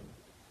before him.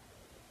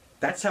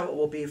 That's how it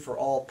will be for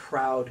all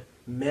proud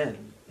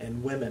men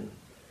and women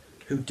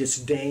who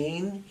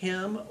disdain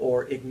him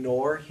or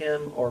ignore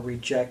him or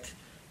reject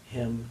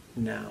him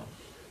now.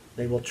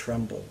 They will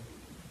tremble.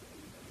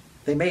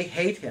 They may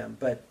hate him,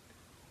 but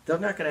they're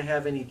not going to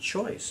have any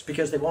choice,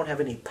 because they won't have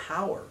any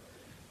power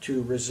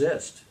to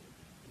resist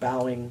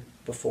bowing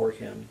before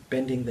him,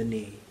 bending the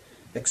knee,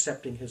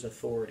 accepting his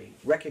authority,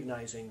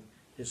 recognizing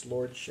his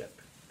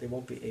lordship. They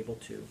won't be able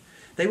to.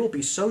 They will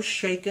be so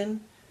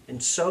shaken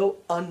and so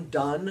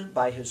undone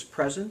by his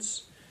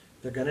presence,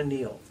 they're going to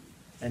kneel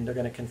and they're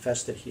going to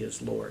confess that he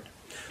is Lord.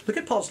 Look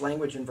at Paul's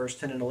language in verse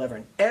 10 and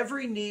 11.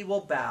 Every knee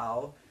will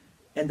bow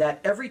and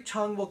that every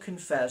tongue will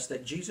confess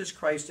that Jesus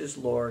Christ is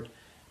Lord,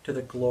 to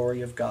the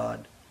glory of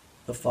God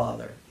the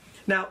Father.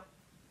 Now,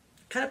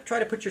 kind of try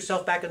to put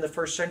yourself back in the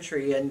first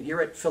century, and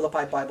you're at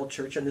Philippi Bible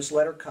Church, and this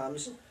letter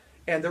comes,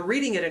 and they're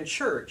reading it in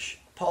church,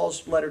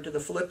 Paul's letter to the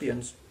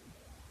Philippians.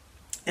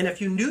 And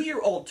if you knew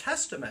your Old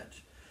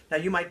Testament, now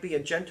you might be a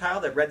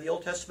Gentile that read the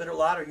Old Testament a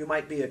lot, or you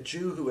might be a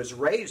Jew who was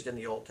raised in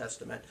the Old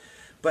Testament,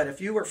 but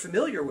if you were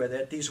familiar with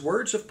it, these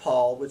words of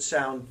Paul would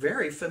sound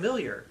very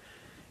familiar.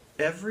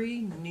 Every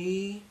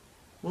knee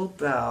will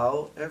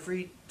bow,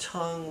 every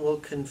tongue will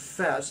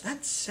confess.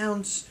 That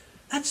sounds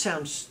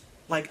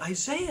like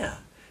Isaiah.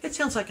 It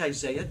sounds like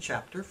Isaiah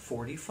chapter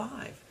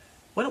 45.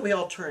 Why don't we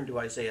all turn to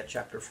Isaiah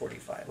chapter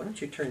 45? Why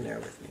don't you turn there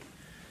with me?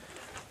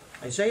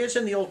 Isaiah's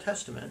in the Old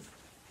Testament.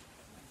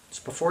 It's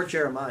before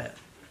Jeremiah.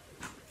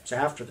 It's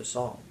after the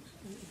Psalms.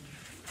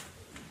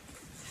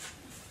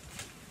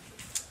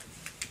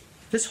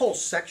 This whole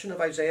section of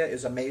Isaiah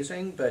is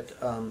amazing, but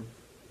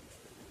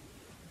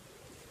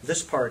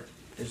this part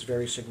is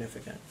very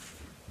significant.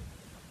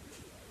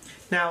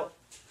 Now,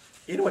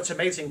 you know what's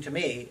amazing to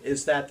me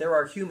is that there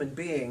are human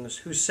beings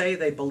who say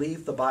they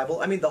believe the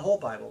Bible, I mean the whole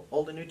Bible,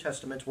 Old and New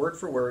Testaments, word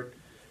for word,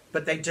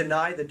 but they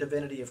deny the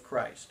divinity of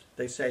Christ.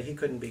 They say he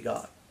couldn't be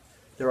God.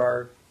 There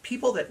are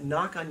people that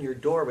knock on your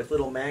door with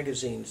little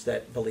magazines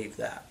that believe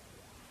that.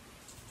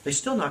 They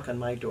still knock on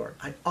my door.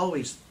 I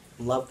always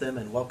love them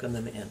and welcome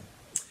them in.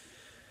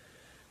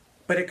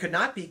 But it could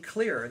not be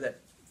clearer that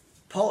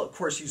Paul, of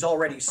course, he's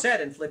already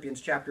said in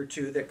Philippians chapter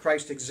 2 that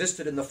Christ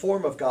existed in the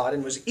form of God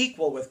and was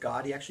equal with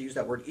God. He actually used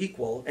that word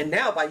equal. And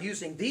now by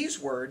using these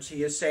words,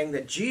 he is saying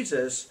that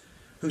Jesus,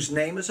 whose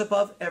name is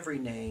above every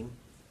name,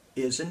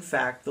 is in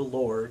fact the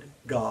Lord,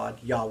 God,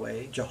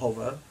 Yahweh,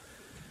 Jehovah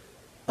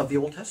of the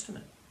Old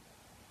Testament.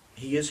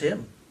 He is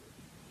him.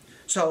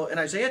 So in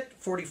Isaiah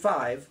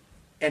 45,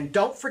 and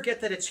don't forget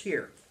that it's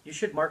here. You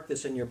should mark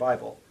this in your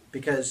Bible,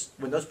 because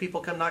when those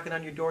people come knocking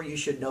on your door, you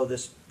should know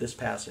this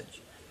passage.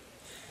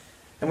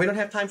 And we don't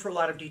have time for a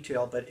lot of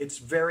detail, but it's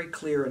very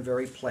clear and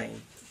very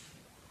plain.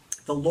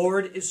 The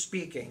Lord is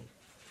speaking.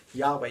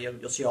 Yahweh,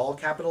 you'll see all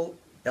capital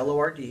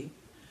L-O-R-D.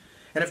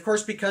 And of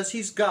course, because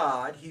he's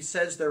God, he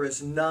says there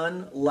is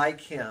none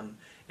like him.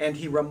 And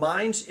he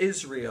reminds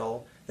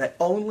Israel that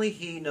only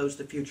he knows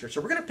the future. So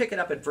we're going to pick it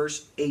up at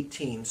verse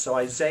 18. So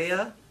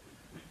Isaiah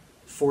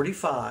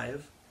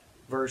 45,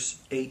 verse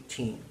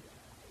 18.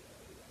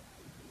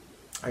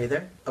 Are you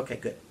there? Okay,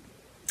 good.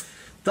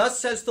 Thus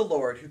says the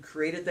Lord, who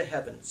created the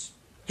heavens.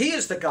 He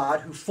is the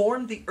God who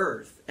formed the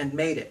earth and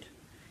made it.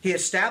 He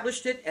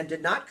established it and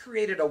did not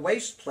create it a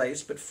waste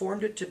place, but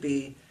formed it to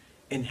be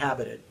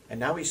inhabited. And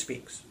now he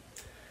speaks.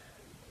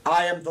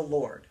 I am the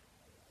Lord.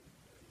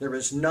 There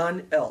is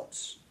none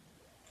else.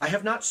 I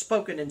have not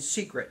spoken in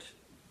secret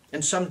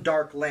in some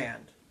dark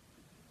land.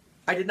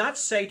 I did not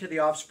say to the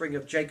offspring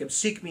of Jacob,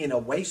 seek me in a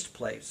waste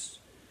place.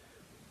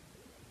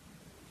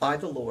 I,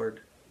 the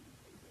Lord,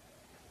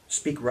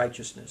 speak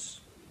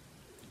righteousness,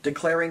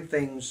 declaring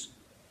things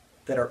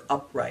that are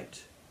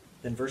upright.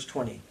 Then verse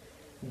 20.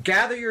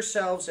 Gather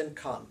yourselves and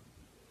come.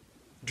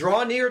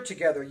 Draw near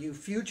together, you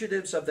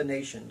fugitives of the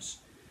nations.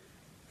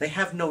 They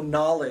have no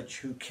knowledge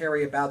who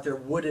carry about their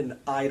wooden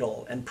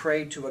idol and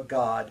pray to a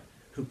God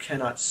who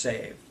cannot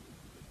save.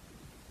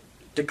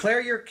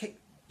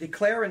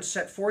 Declare and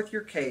set forth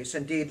your case.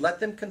 Indeed,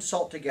 let them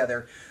consult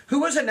together.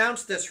 Who has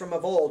announced this from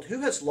of old?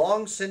 Who has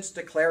long since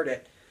declared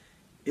it?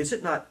 Is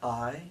it not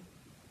I,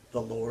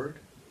 the Lord?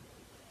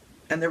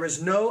 And there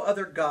is no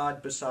other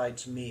God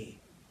besides me,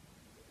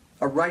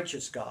 a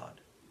righteous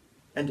God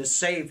and a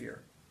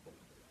Savior.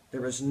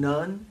 There is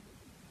none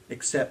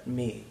except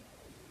me.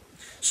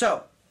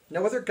 So,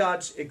 no other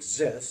gods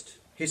exist.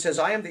 He says,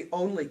 I am the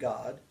only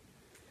God.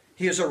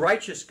 He is a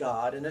righteous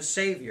God and a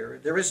Savior.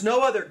 There is no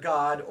other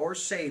God or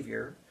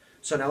Savior.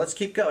 So now let's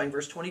keep going.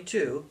 Verse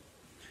 22.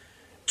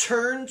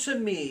 Turn to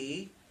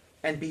me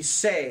and be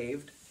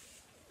saved,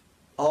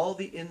 all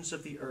the ends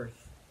of the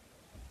earth.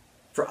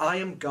 For I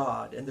am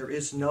God, and there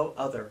is no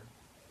other.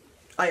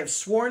 I have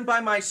sworn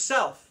by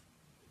myself,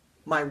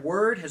 my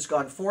word has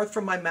gone forth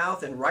from my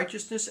mouth in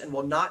righteousness and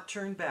will not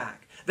turn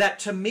back, that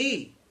to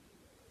me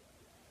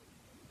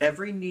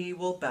every knee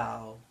will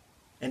bow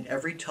and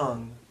every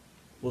tongue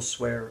will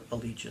swear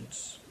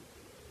allegiance.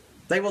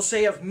 They will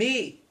say of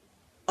me,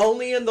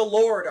 only in the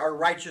Lord are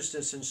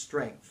righteousness and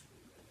strength.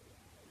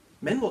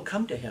 Men will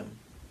come to him,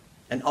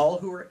 and all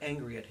who are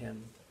angry at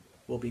him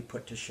will be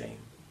put to shame.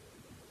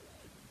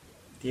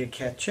 Do you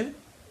catch it?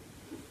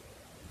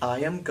 I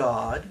am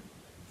God,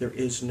 there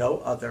is no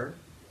other.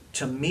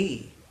 To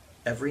me,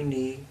 every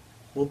knee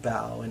will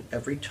bow and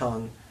every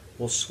tongue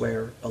will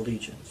swear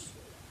allegiance.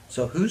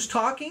 So who's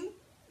talking?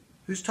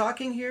 Who's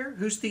talking here?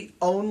 Who's the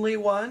only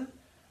one?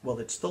 Well,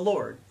 it's the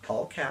Lord,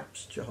 all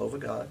caps, Jehovah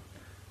God,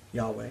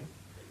 Yahweh,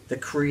 the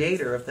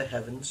creator of the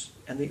heavens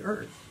and the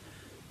earth.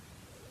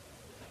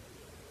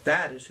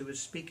 That is who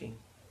is speaking,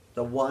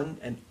 the one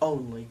and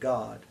only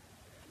God.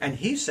 And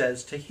he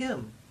says to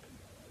him,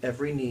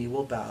 every knee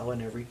will bow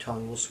and every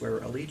tongue will swear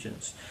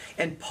allegiance.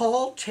 And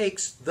Paul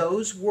takes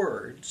those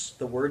words,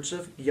 the words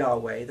of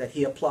Yahweh, that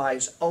he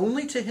applies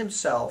only to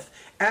himself,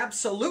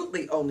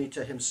 absolutely only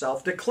to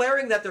himself,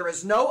 declaring that there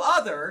is no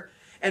other,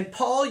 and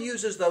Paul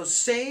uses those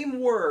same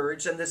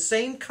words and the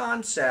same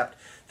concept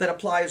that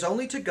applies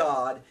only to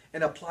God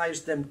and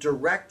applies them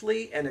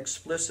directly and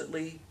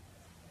explicitly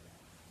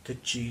to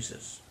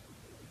Jesus.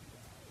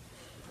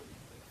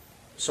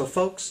 So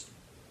folks,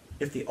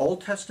 if the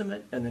Old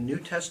Testament and the New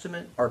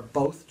Testament are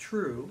both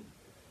true,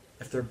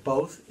 if they're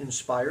both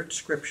inspired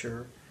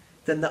scripture,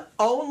 then the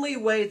only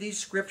way these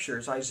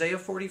scriptures, Isaiah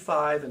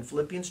 45 and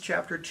Philippians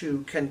chapter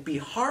 2, can be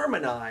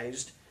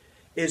harmonized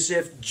is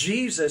if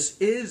Jesus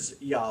is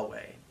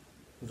Yahweh,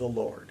 the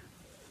Lord.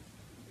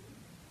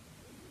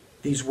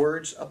 These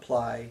words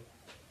apply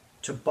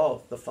to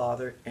both the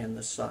Father and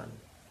the Son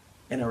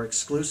and are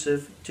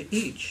exclusive to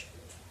each.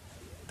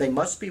 They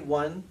must be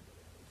one.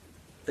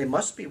 They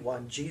must be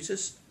one.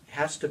 Jesus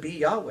has to be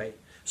Yahweh.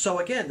 So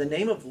again, the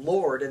name of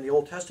Lord in the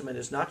Old Testament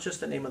is not just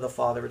the name of the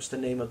Father, it's the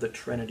name of the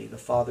Trinity, the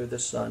Father, the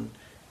Son,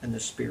 and the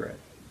Spirit.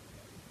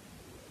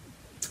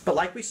 But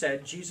like we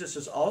said, Jesus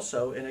is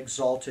also an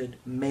exalted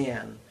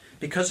man.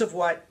 Because of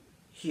what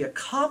he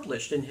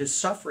accomplished in his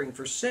suffering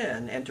for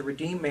sin and to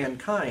redeem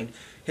mankind,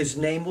 his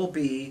name will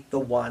be the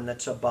one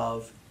that's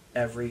above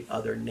every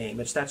other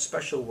name. It's that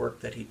special work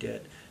that he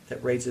did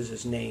that raises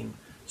his name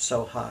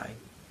so high.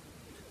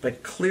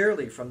 But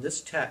clearly from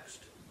this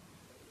text,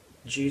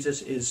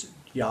 Jesus is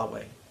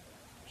Yahweh.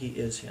 He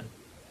is him,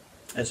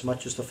 as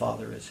much as the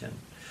Father is him.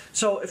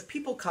 So if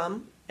people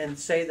come and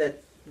say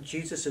that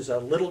Jesus is a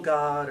little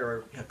God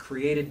or a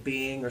created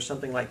being or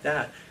something like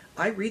that,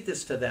 I read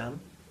this to them.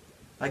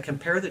 I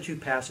compare the two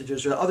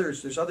passages. There's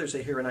others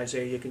that here in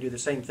Isaiah you can do the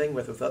same thing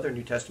with other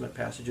New Testament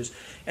passages.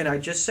 And I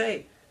just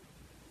say,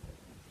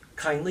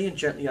 kindly and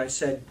gently, I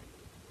said,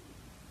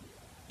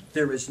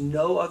 there is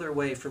no other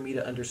way for me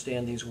to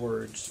understand these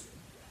words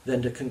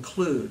than to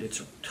conclude,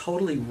 it's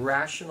totally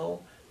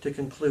rational to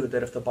conclude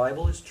that if the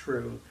Bible is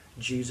true,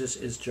 Jesus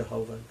is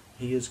Jehovah.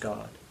 He is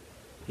God.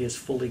 He is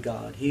fully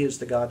God. He is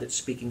the God that's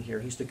speaking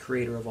here. He's the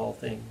creator of all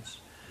things.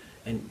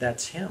 And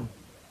that's him.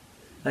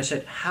 And I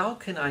said, how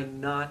can I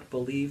not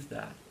believe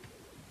that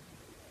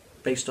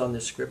based on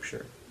this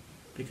scripture?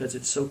 Because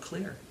it's so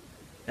clear.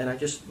 And I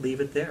just leave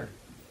it there.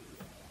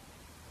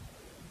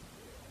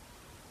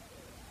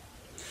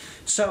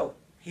 So,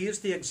 he is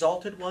the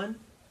exalted one.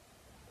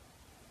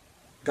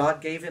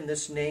 God gave him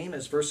this name,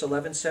 as verse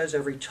 11 says,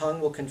 every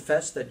tongue will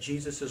confess that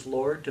Jesus is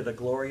Lord to the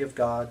glory of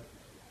God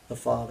the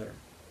Father.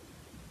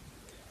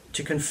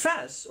 To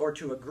confess or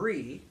to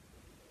agree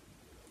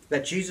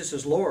that Jesus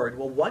is Lord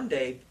will one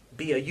day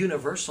be a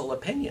universal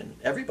opinion.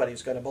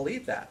 Everybody's going to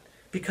believe that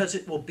because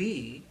it will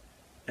be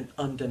an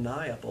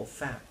undeniable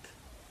fact.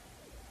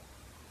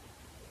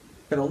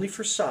 But only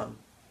for some.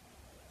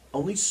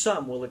 Only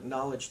some will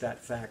acknowledge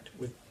that fact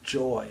with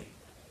joy.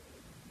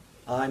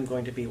 I'm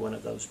going to be one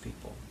of those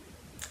people.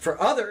 For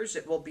others,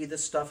 it will be the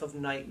stuff of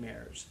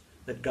nightmares,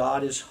 that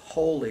God is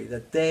holy,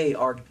 that they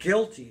are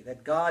guilty,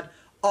 that God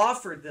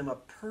offered them a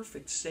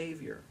perfect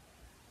Savior,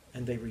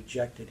 and they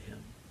rejected him.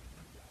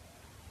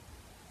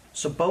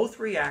 So both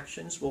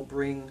reactions will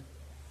bring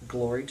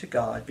glory to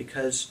God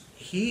because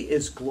he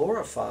is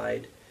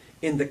glorified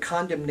in the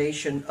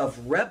condemnation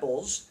of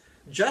rebels,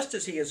 just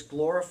as he is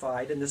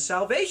glorified in the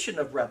salvation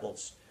of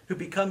rebels who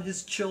become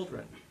his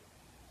children.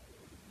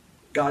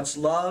 God's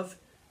love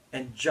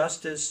and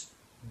justice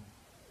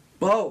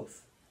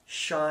both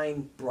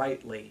shine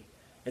brightly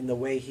in the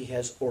way he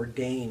has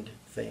ordained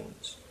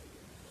things.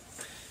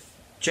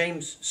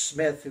 James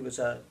Smith, who was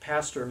a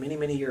pastor many,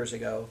 many years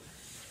ago,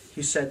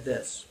 he said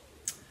this,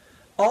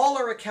 all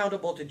are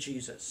accountable to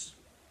Jesus.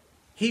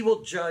 He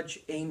will judge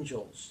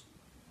angels.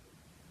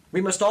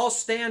 We must all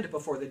stand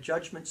before the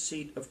judgment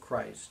seat of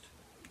Christ.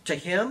 To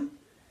him,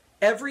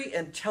 every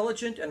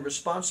intelligent and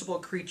responsible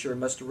creature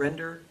must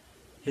render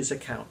his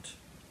account.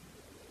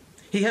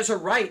 He has a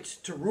right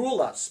to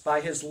rule us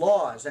by his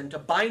laws and to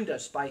bind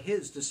us by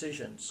his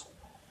decisions.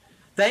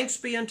 Thanks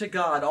be unto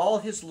God, all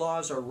his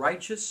laws are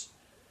righteous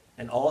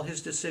and all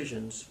his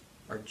decisions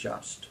are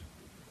just.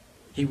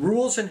 He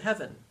rules in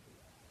heaven,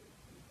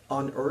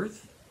 on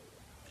earth,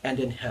 and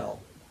in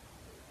hell.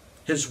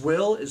 His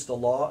will is the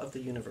law of the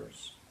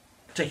universe.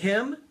 To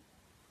him,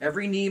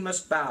 every knee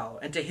must bow,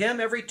 and to him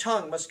every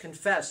tongue must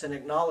confess and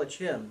acknowledge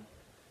him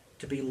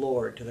to be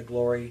Lord, to the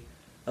glory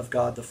of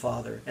God the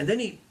Father. And then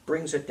he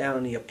brings it down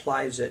and he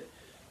applies it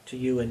to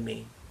you and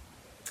me.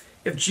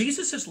 If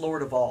Jesus is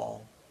Lord of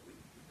all,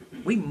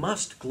 we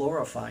must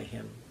glorify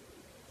him,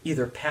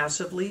 either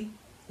passively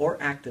or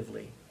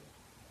actively.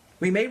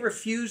 We may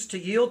refuse to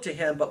yield to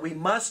him, but we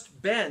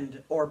must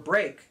bend or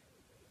break.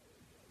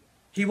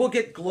 He will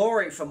get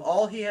glory from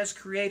all he has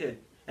created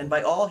and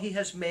by all he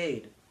has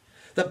made.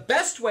 The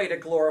best way to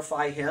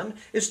glorify him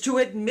is to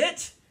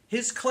admit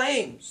his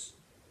claims,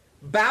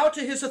 bow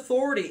to his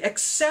authority,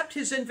 accept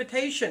his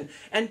invitation,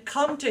 and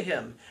come to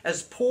him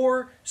as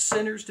poor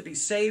sinners to be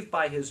saved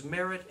by his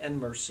merit and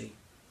mercy.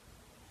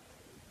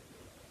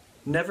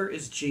 Never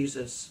is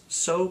Jesus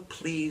so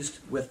pleased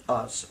with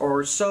us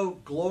or so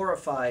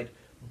glorified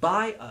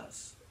by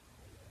us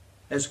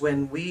as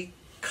when we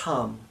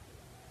come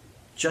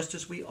just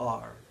as we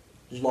are,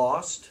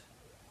 lost,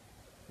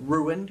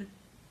 ruined,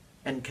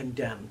 and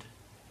condemned,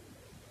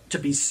 to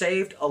be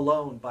saved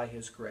alone by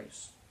his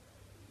grace.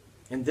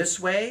 In this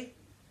way,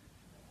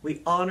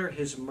 we honor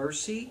his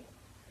mercy,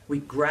 we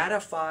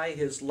gratify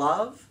his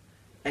love,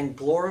 and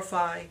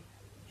glorify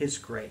his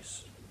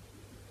grace.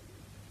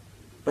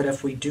 But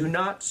if we do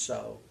not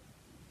so,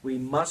 we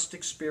must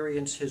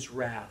experience his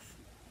wrath,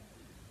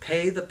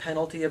 pay the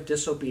penalty of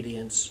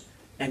disobedience,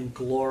 and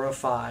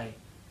glorify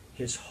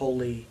his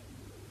holy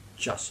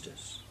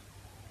justice.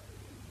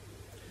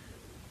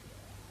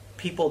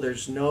 People,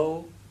 there's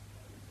no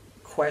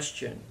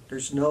question,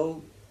 there's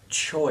no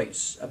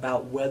choice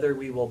about whether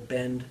we will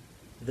bend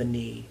the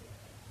knee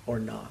or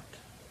not.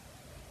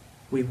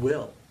 We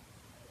will.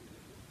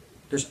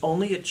 There's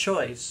only a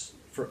choice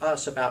for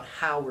us about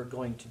how we're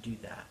going to do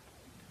that.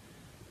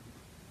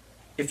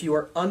 If you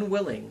are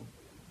unwilling,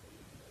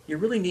 you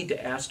really need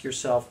to ask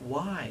yourself,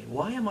 why?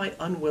 Why am I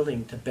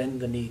unwilling to bend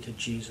the knee to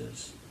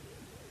Jesus?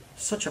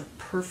 Such a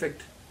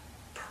perfect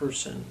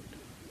person,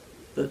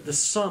 the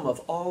sum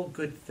of all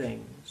good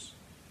things,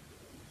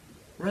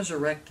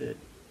 resurrected,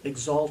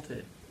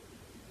 exalted,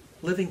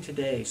 living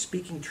today,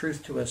 speaking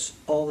truth to us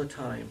all the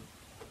time.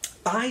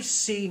 I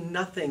see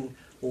nothing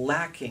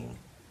lacking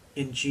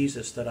in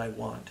Jesus that I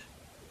want.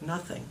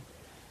 Nothing.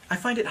 I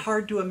find it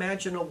hard to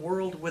imagine a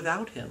world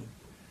without him.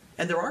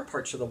 And there are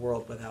parts of the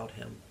world without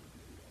him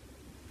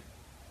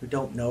who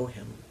don't know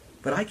him.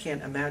 But I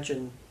can't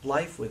imagine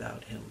life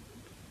without him.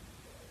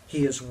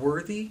 He is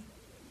worthy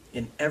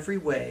in every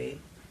way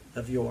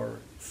of your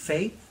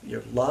faith,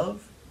 your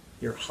love,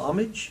 your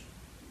homage,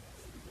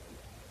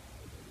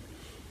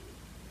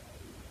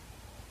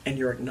 and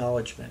your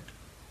acknowledgement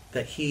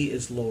that he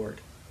is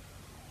Lord.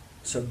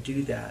 So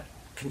do that.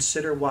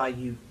 Consider why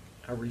you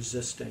are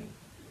resisting.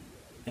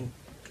 And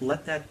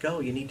let that go.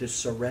 You need to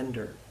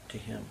surrender to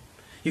him.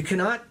 You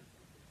cannot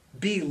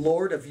be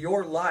Lord of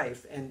your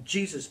life and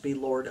Jesus be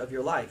Lord of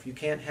your life. You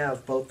can't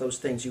have both those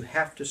things. You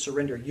have to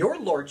surrender. Your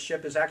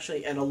lordship is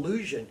actually an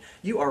illusion.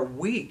 You are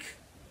weak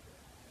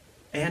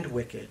and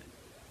wicked.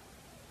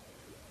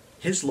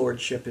 His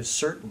lordship is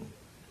certain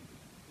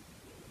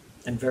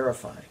and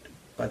verified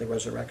by the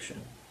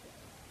resurrection.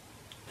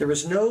 There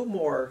is no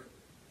more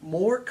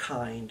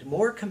kind,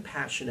 more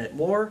compassionate,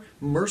 more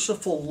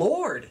merciful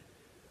Lord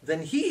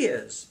than he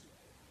is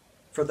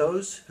for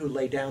those who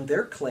lay down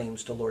their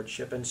claims to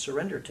lordship and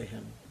surrender to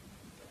him.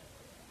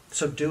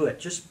 So do it.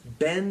 Just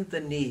bend the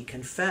knee.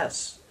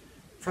 Confess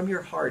from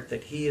your heart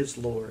that he is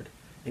Lord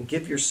and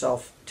give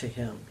yourself to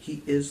him.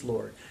 He is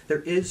Lord. There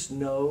is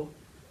no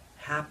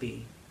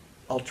happy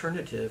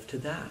alternative to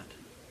that.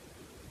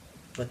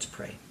 Let's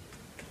pray.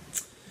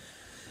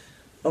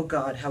 Oh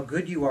God, how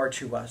good you are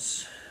to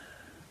us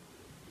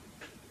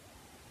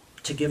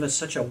to give us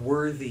such a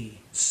worthy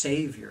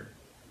Savior.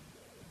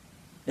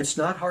 It's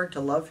not hard to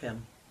love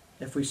him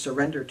if we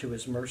surrender to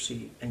his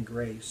mercy and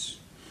grace.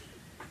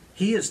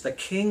 He is the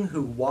King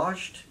who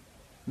washed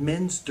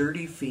men's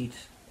dirty feet.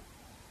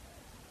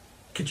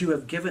 Could you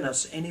have given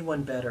us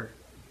anyone better?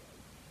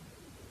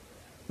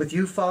 With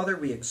you, Father,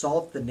 we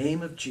exalt the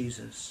name of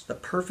Jesus, the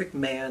perfect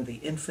man, the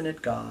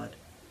infinite God,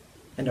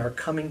 and our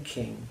coming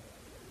King.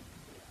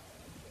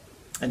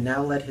 And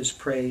now let his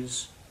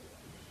praise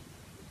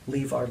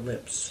leave our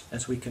lips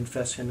as we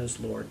confess him as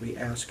Lord. We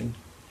ask in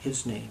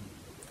his name.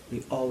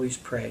 We always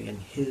pray in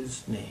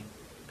his name.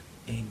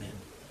 Amen.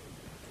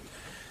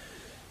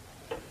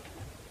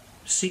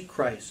 Seek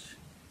Christ.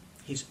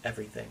 He's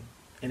everything.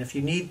 And if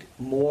you need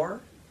more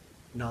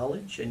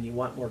knowledge and you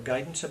want more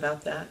guidance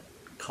about that,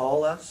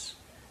 call us,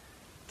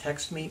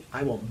 text me.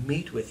 I will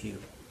meet with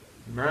you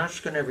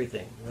mask and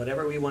everything,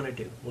 whatever we want to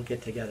do, we'll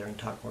get together and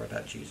talk more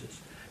about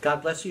Jesus.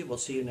 God bless you. We'll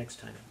see you next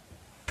time.